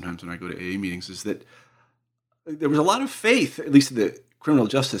see it sometimes when I go to AA meetings, is that there was a lot of faith, at least the criminal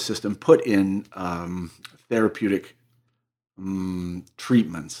justice system, put in therapeutic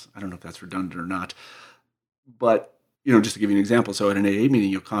treatments. I don't know if that's redundant or not, but just to give you an example. So at an AA meeting,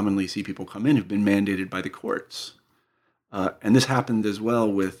 you'll commonly see people come in who've been mandated by the courts, and this happened as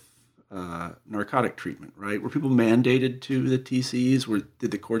well with narcotic treatment. Right? Were people mandated to the TCs? Did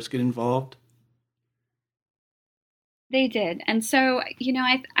the courts get involved? They did, and so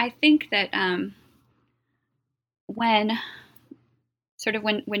I think that when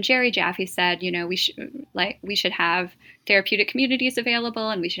Jerry Jaffe said, we should have therapeutic communities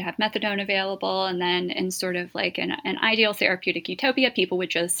available and we should have methadone available, and then in sort of like an ideal therapeutic utopia, people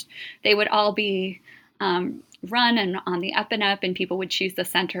they would all be run and on the up and up, and people would choose the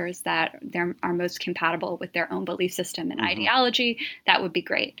centers that are most compatible with their own belief system and ideology. That would be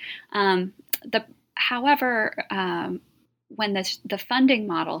great. However, when the funding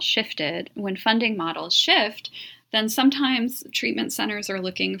model shifted, when funding models shift, then sometimes treatment centers are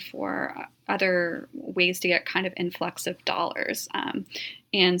looking for other ways to get kind of influx of dollars.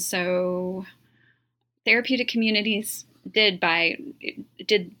 And so therapeutic communities did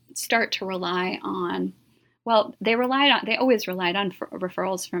start to rely on, they always relied on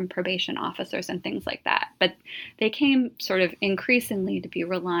referrals from probation officers and things like that. But they came sort of increasingly to be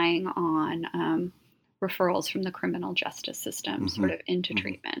relying on referrals from the criminal justice system sort of into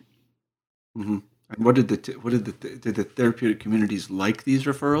treatment. And what did the therapeutic communities like these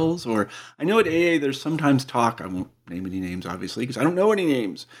referrals? Or I know at AA there's sometimes talk, I won't name any names obviously because I don't know any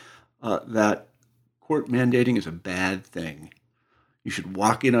names, that court mandating is a bad thing. You should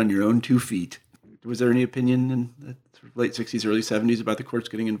walk in on your own 2 feet. Was there any opinion in the late 60s, early 70s about the courts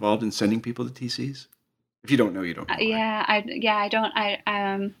getting involved in sending people to TCs? If you don't know, you don't know. I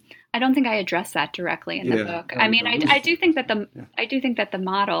don't think I addressed that directly in the book. I do think that the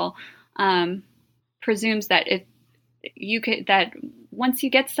model presumes that that once you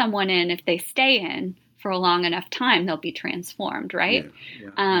get someone in, if they stay in for a long enough time, they'll be transformed, right?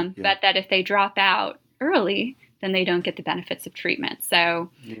 But that if they drop out early, then they don't get the benefits of treatment.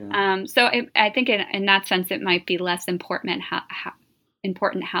 So, I think in that sense, it might be less important how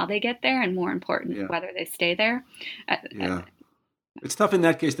they get there, and more important whether they stay there. It's tough in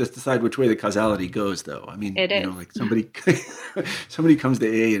that case to decide which way the causality goes, though. I mean, It is. like somebody comes to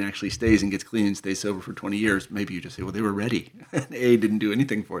AA and actually stays and gets clean and stays sober for 20 years. Maybe you just say, well, they were ready. AA didn't do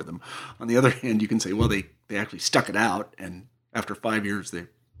anything for them. On the other hand, you can say, well, they actually stuck it out, and after 5 years, they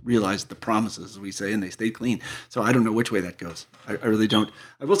realized the promises, as we say, and they stayed clean. So I don't know which way that goes. I really don't.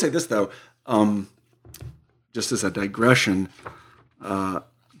 I will say this, though, just as a digression. I'm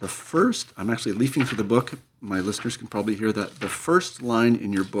actually leafing through the book. My listeners can probably hear that. The first line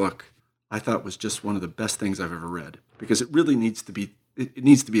in your book, I thought was just one of the best things I've ever read, because it really needs to be, it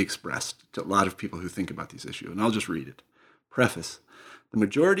needs to be expressed to a lot of people who think about this issue. And I'll just read it. Preface. The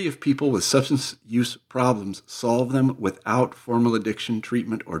majority of people with substance use problems solve them without formal addiction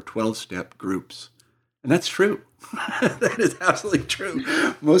treatment or 12-step groups. And that's true. That is absolutely true.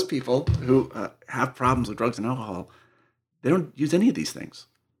 Most people who have problems with drugs and alcohol, they don't use any of these things.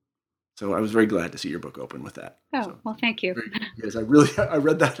 So I was very glad to see your book open with that. Oh, well, thank you. Yes, I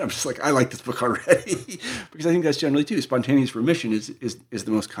read that. I'm just like, I like this book already, because I think that's generally too. Spontaneous remission is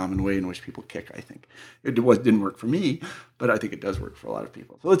the most common way in which people kick. I think didn't work for me, but I think it does work for a lot of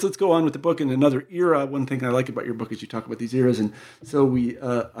people. So let's go on with the book in another era. One thing I like about your book is you talk about these eras, and so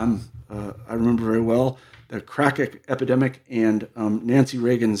I remember very well the crack epidemic and Nancy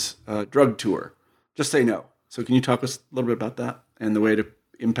Reagan's drug tour. Just Say No. So can you talk us a little bit about that and the way it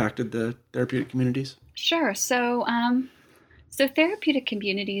impacted the therapeutic communities? Sure. So therapeutic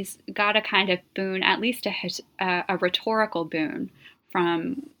communities got a kind of boon, at least a rhetorical boon,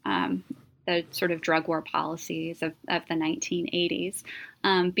 from the sort of drug war policies of the 1980s,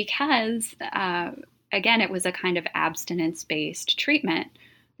 because, again, it was a kind of abstinence-based treatment,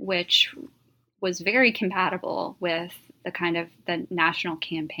 which was very compatible with the national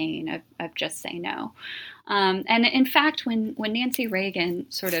campaign of Just Say No. And in fact, when Nancy Reagan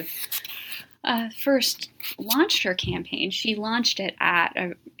sort of first launched her campaign, she launched it at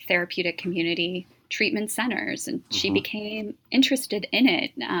a therapeutic community treatment centers, and she became interested in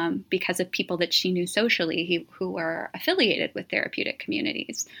it because of people that she knew socially who were affiliated with therapeutic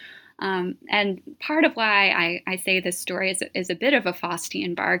communities. And part of why I say this story is a bit of a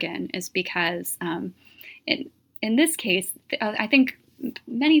Faustian bargain is because in this case, I think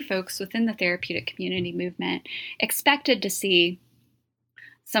many folks within the therapeutic community movement expected to see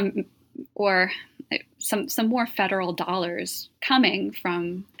some more federal dollars coming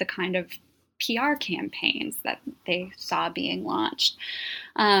from the kind of PR campaigns that they saw being launched.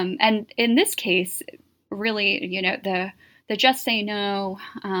 And in this case, really, the Just Say No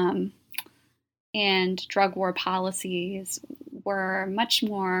and drug war policies were much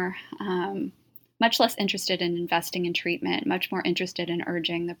less interested in investing in treatment, much more interested in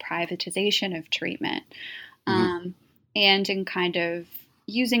urging the privatization of treatment, and in kind of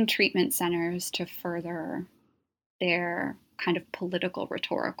using treatment centers to further their kind of political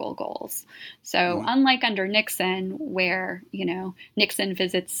rhetorical goals. So unlike under Nixon, where, Nixon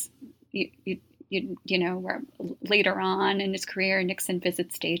visits, where later on in his career, Nixon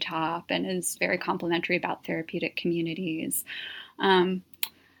visits Daytop and is very complimentary about therapeutic communities.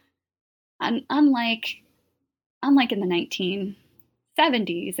 Unlike in the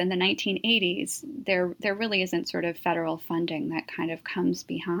 1970s and the 1980s, there really isn't sort of federal funding that kind of comes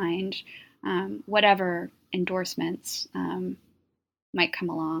behind whatever endorsements might come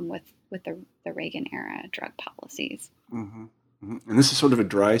along with the Reagan era drug policies. Mm-hmm. Mm-hmm. And this is sort of a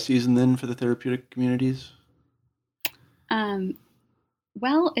dry season then for the therapeutic communities?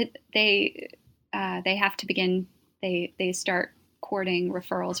 Well, they have to begin. They start courting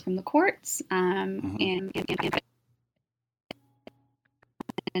referrals from the courts and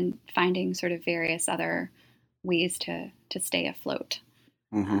finding sort of various other ways to stay afloat.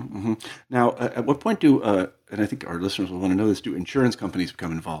 Now, at what point do, and I think our listeners will want to know this, do insurance companies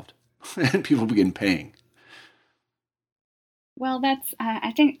become involved and people begin paying? Well, that's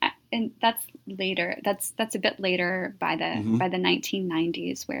I think, and that's later. That's a bit later by the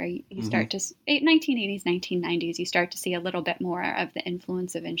 1990s, where you start to 1980s, 1990s. You start to see a little bit more of the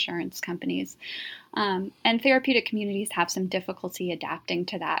influence of insurance companies, and therapeutic communities have some difficulty adapting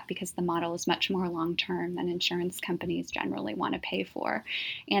to that because the model is much more long term than insurance companies generally want to pay for,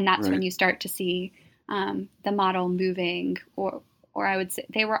 and that's when you start to see the model moving, or I would say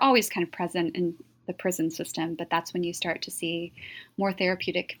they were always kind of present in the prison system, but that's when you start to see more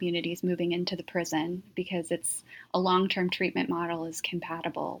therapeutic communities moving into the prison because it's a long-term treatment model is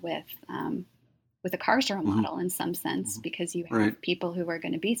compatible with a carceral model in some sense, because you have people who are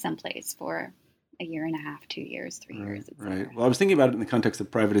going to be someplace for a year and a half, 2 years, 3 years. Right. Well, I was thinking about it in the context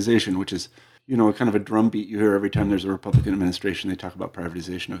of privatization, which is, kind of a drumbeat you hear every time there's a Republican administration. They talk about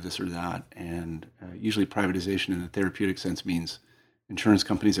privatization of this or that, and usually privatization in the therapeutic sense means insurance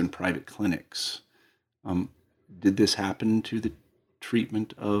companies and private clinics. Um, did this happen to the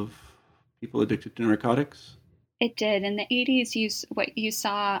treatment of people addicted to narcotics? It did. In the 80s, what you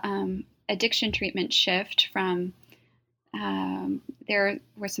saw addiction treatment shift from, there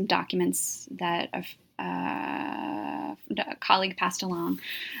were some documents that a colleague passed along,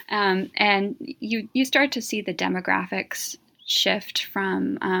 and you start to see the demographics shift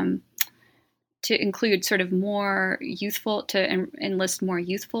from to include sort of more youthful, to enlist more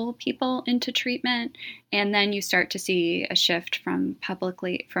youthful people into treatment, and then you start to see a shift from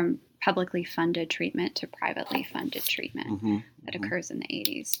publicly funded treatment to privately funded treatment that occurs in the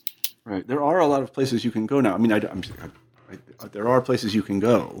 80s. Right. There are a lot of places you can go now. I mean, there are places you can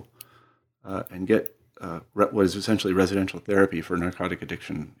go and get what is essentially residential therapy for narcotic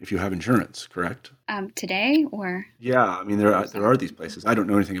addiction if you have insurance, correct? Today, or? Yeah, I mean, there are these places. I don't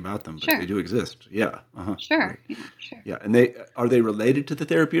know anything about them, but Sure. they do exist. Yeah. Sure. Right. Yeah, sure. Yeah, and are they related to the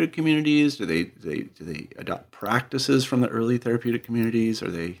therapeutic communities? Do they adopt practices from the early therapeutic communities?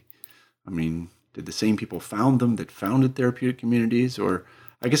 Did the same people found them that founded therapeutic communities? Or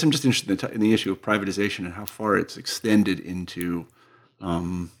I guess I'm just interested in the issue of privatization and how far it's extended into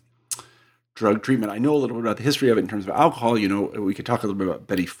drug treatment. I know a little bit about the history of it in terms of alcohol. We could talk a little bit about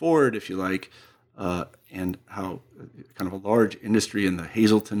Betty Ford, if you like, and how kind of a large industry in the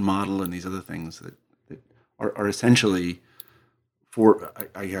Hazelton model and these other things that are essentially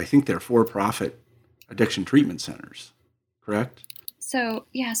I think they're for-profit addiction treatment centers, correct? So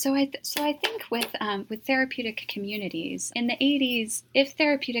I think with therapeutic communities in the 80s, if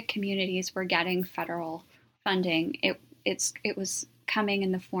therapeutic communities were getting federal funding, it was coming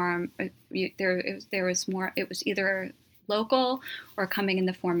in the form there was more. It was either local or coming in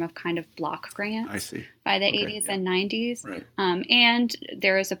the form of kind of block grants. I see. By the 80s and 90s, right. And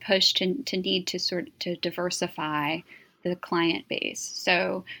there is a push to need to diversify the client base.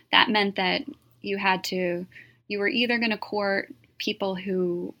 So that meant that you were either going to court people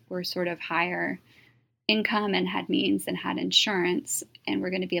who were sort of higher income and had means and had insurance and were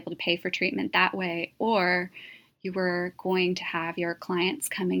going to be able to pay for treatment that way, or you were going to have your clients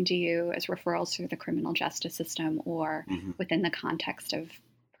coming to you as referrals through the criminal justice system or within the context of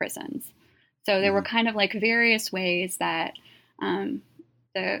prisons. So there were kind of like various ways that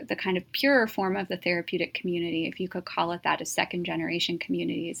the kind of pure form of the therapeutic community, if you could call it that, as second generation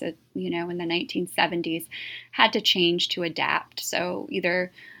communities, in the 1970s, had to change to adapt. So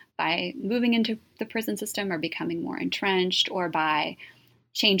either by moving into the prison system or becoming more entrenched, or by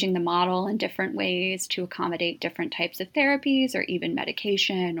changing the model in different ways to accommodate different types of therapies or even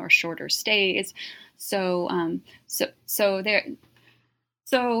medication or shorter stays. So there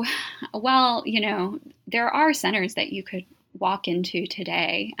are centers that you could walk into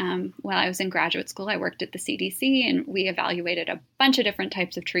today. While I was in graduate school, I worked at the CDC and we evaluated a bunch of different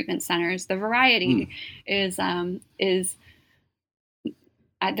types of treatment centers. The variety is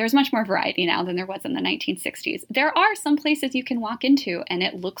there's much more variety now than there was in the 1960s. There are some places you can walk into and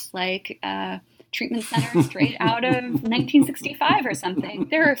it looks like a treatment center straight out of 1965 or something.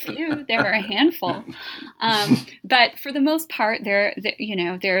 There are a few, there are a handful. But for the most part, there's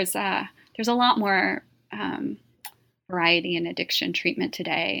a lot more variety in addiction treatment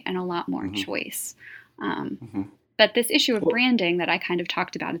today and a lot more choice. But this issue of branding that I kind of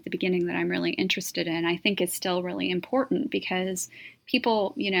talked about at the beginning that I'm really interested in, I think is still really important because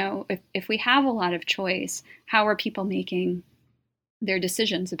people, if we have a lot of choice, how are people making their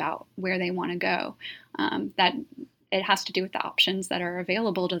decisions about where they want to go? That it has to do with the options that are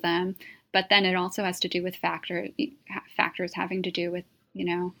available to them, but then it also has to do with factors having to do with,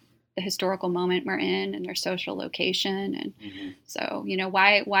 the historical moment we're in and their social location. And so,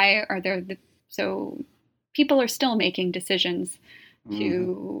 why are there so people are still making decisions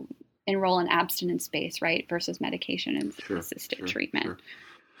to enroll in abstinence-based, right, versus medication and assisted treatment. Sure.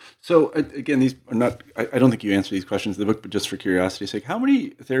 So again, these are not, I don't think you answer these questions in the book, but just for curiosity's sake, how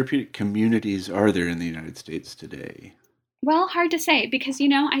many therapeutic communities are there in the United States today? Well, hard to say because,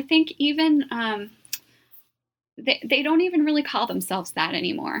 I think even they don't even really call themselves that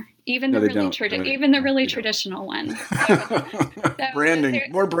anymore. Even the really traditional ones. So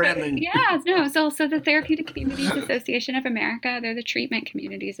branding, more branding. So the Therapeutic Communities Association of America, they're the Treatment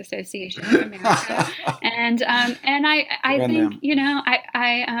Communities Association of America, and I think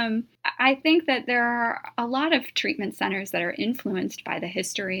I think that there are a lot of treatment centers that are influenced by the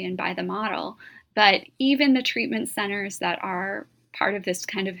history and by the model, but even the treatment centers that are part of this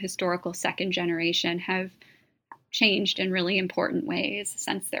kind of historical second generation have changed in really important ways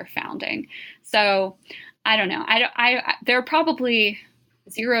since their founding. So I don't know. There are probably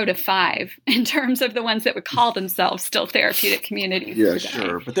 0 to 5 in terms of the ones that would call themselves still therapeutic communities. Yeah, today.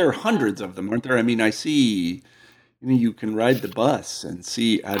 sure. But there are hundreds of them, aren't there? I mean, I see, you can ride the bus and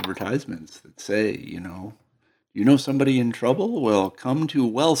see advertisements that say, somebody in trouble? Well, come to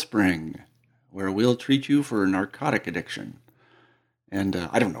Wellspring, where we'll treat you for narcotic addiction. And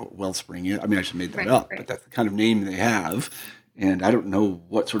I don't know what Wellspring is. I mean, I just made that up, but that's the kind of name they have. And I don't know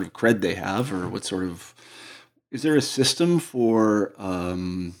what sort of cred they have or what sort of... Is there a system for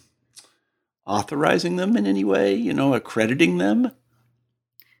authorizing them in any way, accrediting them?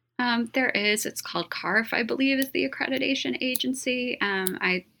 There is. It's called CARF, I believe, is the accreditation agency.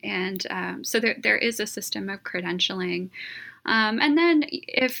 So there is a system of credentialing. And then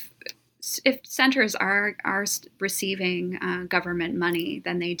if centers are receiving government money,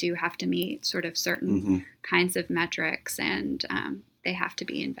 then they do have to meet sort of certain kinds of metrics, and they have to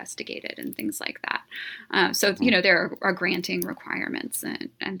be investigated and things like that. So there are granting requirements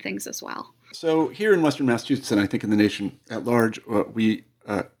and things as well. So here in Western Massachusetts, and I think in the nation at large, we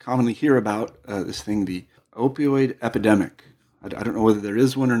commonly hear about this thing, the opioid epidemic. I don't know whether there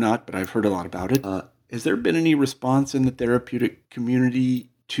is one or not, but I've heard a lot about it. Has there been any response in the therapeutic community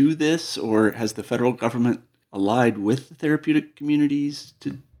to this, or has the federal government allied with the therapeutic communities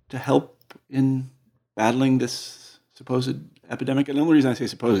to help in battling this supposed epidemic? And the only reason I say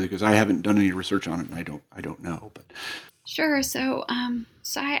supposed is because I haven't done any research on it, and I don't know. But sure. So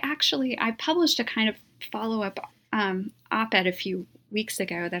I published a kind of follow-up op-ed a few weeks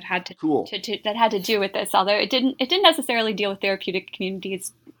ago that had to do with this, although it didn't necessarily deal with therapeutic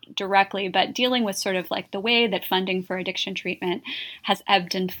communities directly, but dealing with sort of like the way that funding for addiction treatment has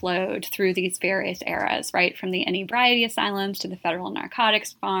ebbed and flowed through these various eras, right? From the inebriety asylums to the federal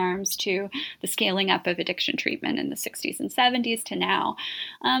narcotics farms to the scaling up of addiction treatment in the 60s and 70s to now.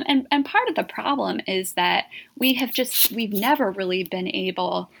 And part of the problem is that we've never really been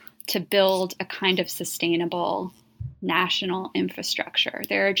able to build a kind of sustainable national infrastructure.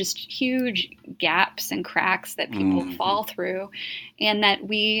 There are just huge gaps and cracks that people fall through, and that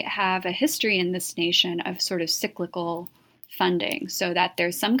we have a history in this nation of sort of cyclical funding, so that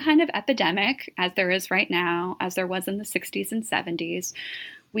there's some kind of epidemic, as there is right now, as there was in the 60s and 70s.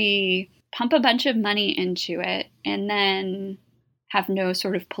 We pump a bunch of money into it and then have no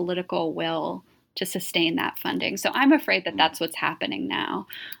sort of political will to sustain that funding. So I'm afraid that that's what's happening now.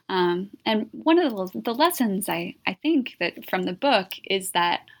 And one of the lessons I think that from the book is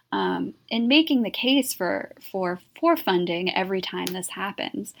that in making the case for funding every time this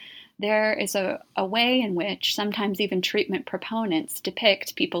happens, there is a way in which sometimes even treatment proponents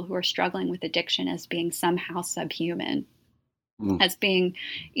depict people who are struggling with addiction as being somehow subhuman. As being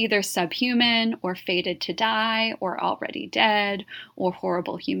either subhuman or fated to die or already dead or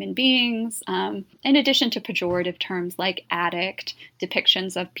horrible human beings, in addition to pejorative terms like addict,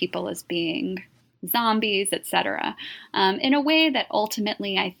 depictions of people as being zombies, etc., in a way that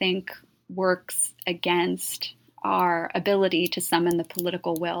ultimately I think works against our ability to summon the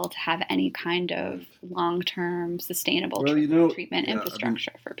political will to have any kind of long-term sustainable treatment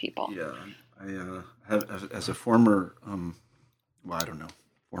infrastructure for people. Yeah, I have, as a former... well, I don't know,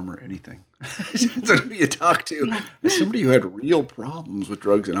 former anything. So who you talk to, as somebody who had real problems with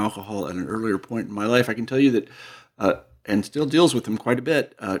drugs and alcohol at an earlier point in my life, I can tell you that, and still deals with them quite a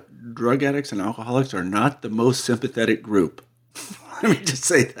bit, drug addicts and alcoholics are not the most sympathetic group. Let me just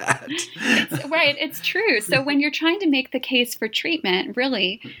say that. It's true. So when you're trying to make the case for treatment,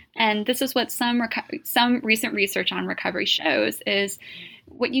 really, and this is what some recent research on recovery shows, is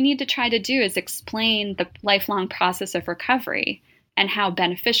what you need to try to do is explain the lifelong process of recovery and how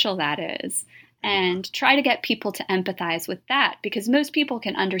beneficial that is, and try to get people to empathize with that, because most people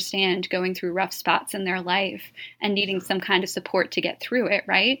can understand going through rough spots in their life and needing some kind of support to get through it,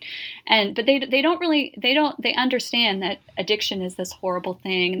 right? But they understand that addiction is this horrible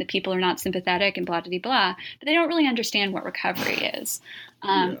thing and that people are not sympathetic and blah blah blah, but they don't really understand what recovery is.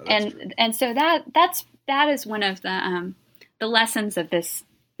 So that is one of the lessons of this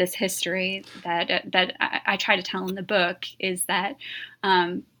history that I try to tell in the book, is that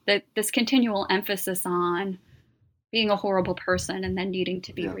that this continual emphasis on being a horrible person and then needing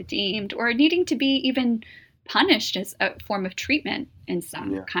to be redeemed, or needing to be even punished as a form of treatment in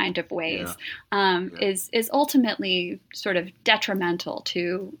some kind of ways, is ultimately sort of detrimental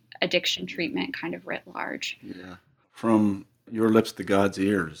to addiction treatment kind of writ large. Yeah. From your lips to God's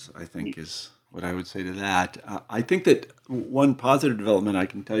ears, I think is what I would say to that. I think that one positive development I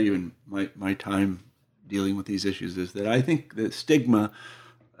can tell you in my time dealing with these issues is that I think the stigma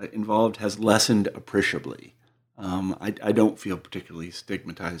involved has lessened appreciably. I don't feel particularly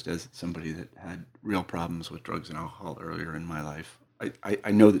stigmatized as somebody that had real problems with drugs and alcohol earlier in my life.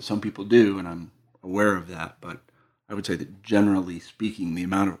 I know that some people do, and I'm aware of that, but I would say that generally speaking, the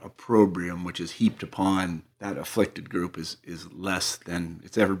amount of opprobrium which is heaped upon that afflicted group is less than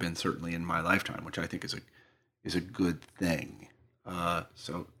it's ever been, certainly in my lifetime, which I think is a good thing.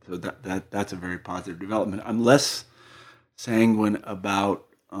 So that's a very positive development. I'm less sanguine about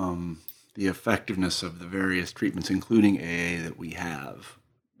the effectiveness of the various treatments, including AA, that we have,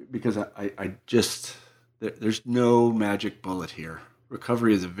 because I just there's no magic bullet here.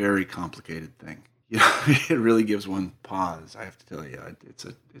 Recovery is a very complicated thing. It really gives one pause. I have to tell you, it's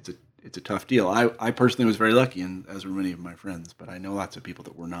a tough deal. I personally was very lucky, and as were many of my friends, but I know lots of people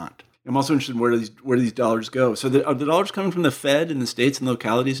that were not. I'm also interested in where do these dollars go? So are the dollars coming from the Fed in the states and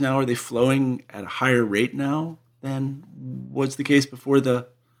localities now? Are they flowing at a higher rate now than was the case before the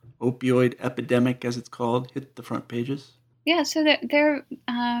opioid epidemic, as it's called, hit the front pages? Yeah, so there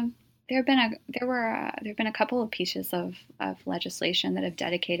have been a couple of pieces of legislation that have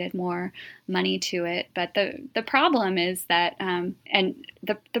dedicated more money to it, but the problem is that and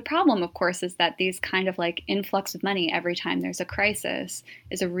the problem, of course, is that these kind of like influx of money every time there's a crisis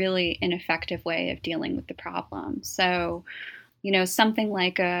is a really ineffective way of dealing with the problem. So, something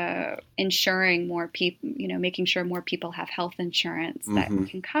like insuring more people, making sure more people have health insurance that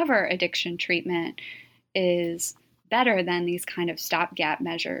can cover addiction treatment is better than these kind of stopgap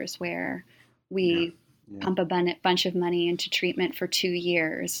measures where we pump a bunch of money into treatment for 2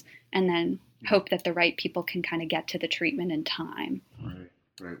 years and then hope that the right people can kind of get to the treatment in time.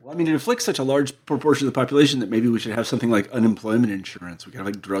 Right. Well, I mean, it afflicts such a large proportion of the population that maybe we should have something like unemployment insurance. We could have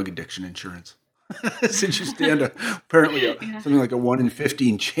like drug addiction insurance. Since you stand apparently something like a 1 in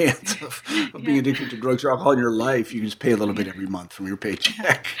 15 chance of being addicted to drugs or alcohol in your life, you can just pay a little bit every month from your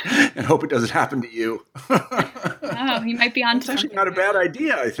paycheck and hope it doesn't happen to you. Oh, you might be on. It's actually not a bad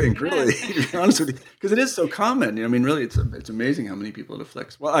idea, I think, really, to be honest with you, because it is so common. I mean, really, it's amazing how many people it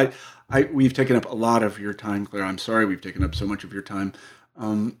afflicts. Well, we've taken up a lot of your time, Claire. I'm sorry we've taken up so much of your time,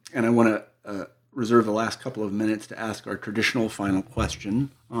 and I want to reserve the last couple of minutes to ask our traditional final question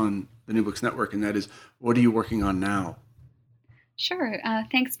on the New Books Network, and that is, what are you working on now? Sure.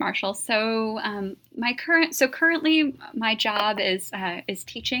 Thanks, Marshall. So currently my job is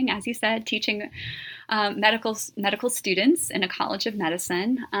teaching, as you said, teaching medical students in a college of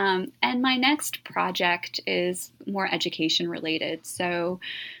medicine. And my next project is more education related. So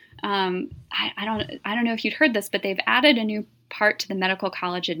I don't know if you'd heard this, but they've added a new part to the medical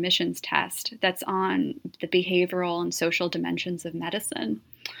college admissions test that's on the behavioral and social dimensions of medicine.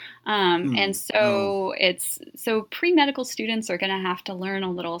 And so pre-medical students are going to have to learn a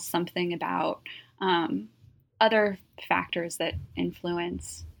little something about other factors that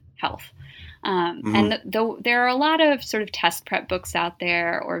influence health. And there are a lot of sort of test prep books out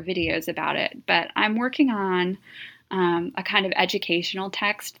there or videos about it, but I'm working on a kind of educational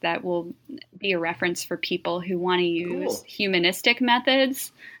text that will be a reference for people who want to use humanistic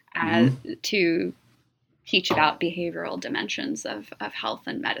methods to teach about behavioral dimensions of health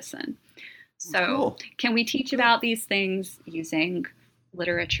and medicine. So can we teach about these things using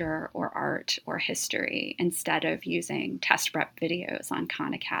literature or art or history instead of using test prep videos on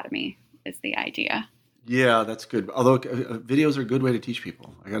Khan Academy is the idea. Yeah, that's good. Although videos are a good way to teach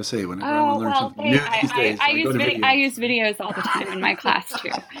people. I got to say, whenever I want to learn something new these days, I use videos all the time in my class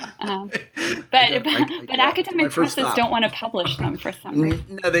too. But academic presses don't want to publish them for some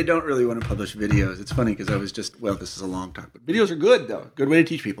reason. No, they don't really want to publish videos. It's funny because this is a long talk, but videos are good though. Good way to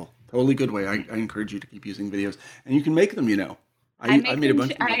teach people. Totally good way. I encourage you to keep using videos, and you can make them. I made a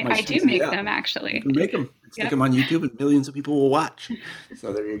bunch of them. I do make them, actually. You can make them. Stick them on YouTube and millions of people will watch.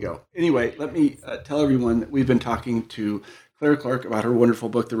 So there you go. Anyway, let me tell everyone that we've been talking to Claire Clark about her wonderful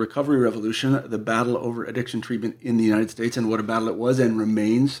book, The Recovery Revolution, The Battle Over Addiction Treatment in the United States, and what a battle it was and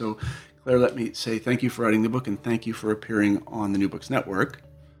remains. So Claire, let me say thank you for writing the book and thank you for appearing on the New Books Network.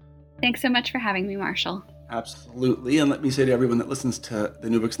 Thanks so much for having me, Marshall. Absolutely. And let me say to everyone that listens to the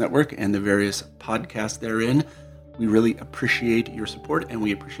New Books Network and the various podcasts therein, we really appreciate your support and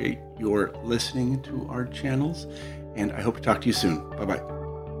we appreciate your listening to our channels. And I hope to talk to you soon. Bye-bye.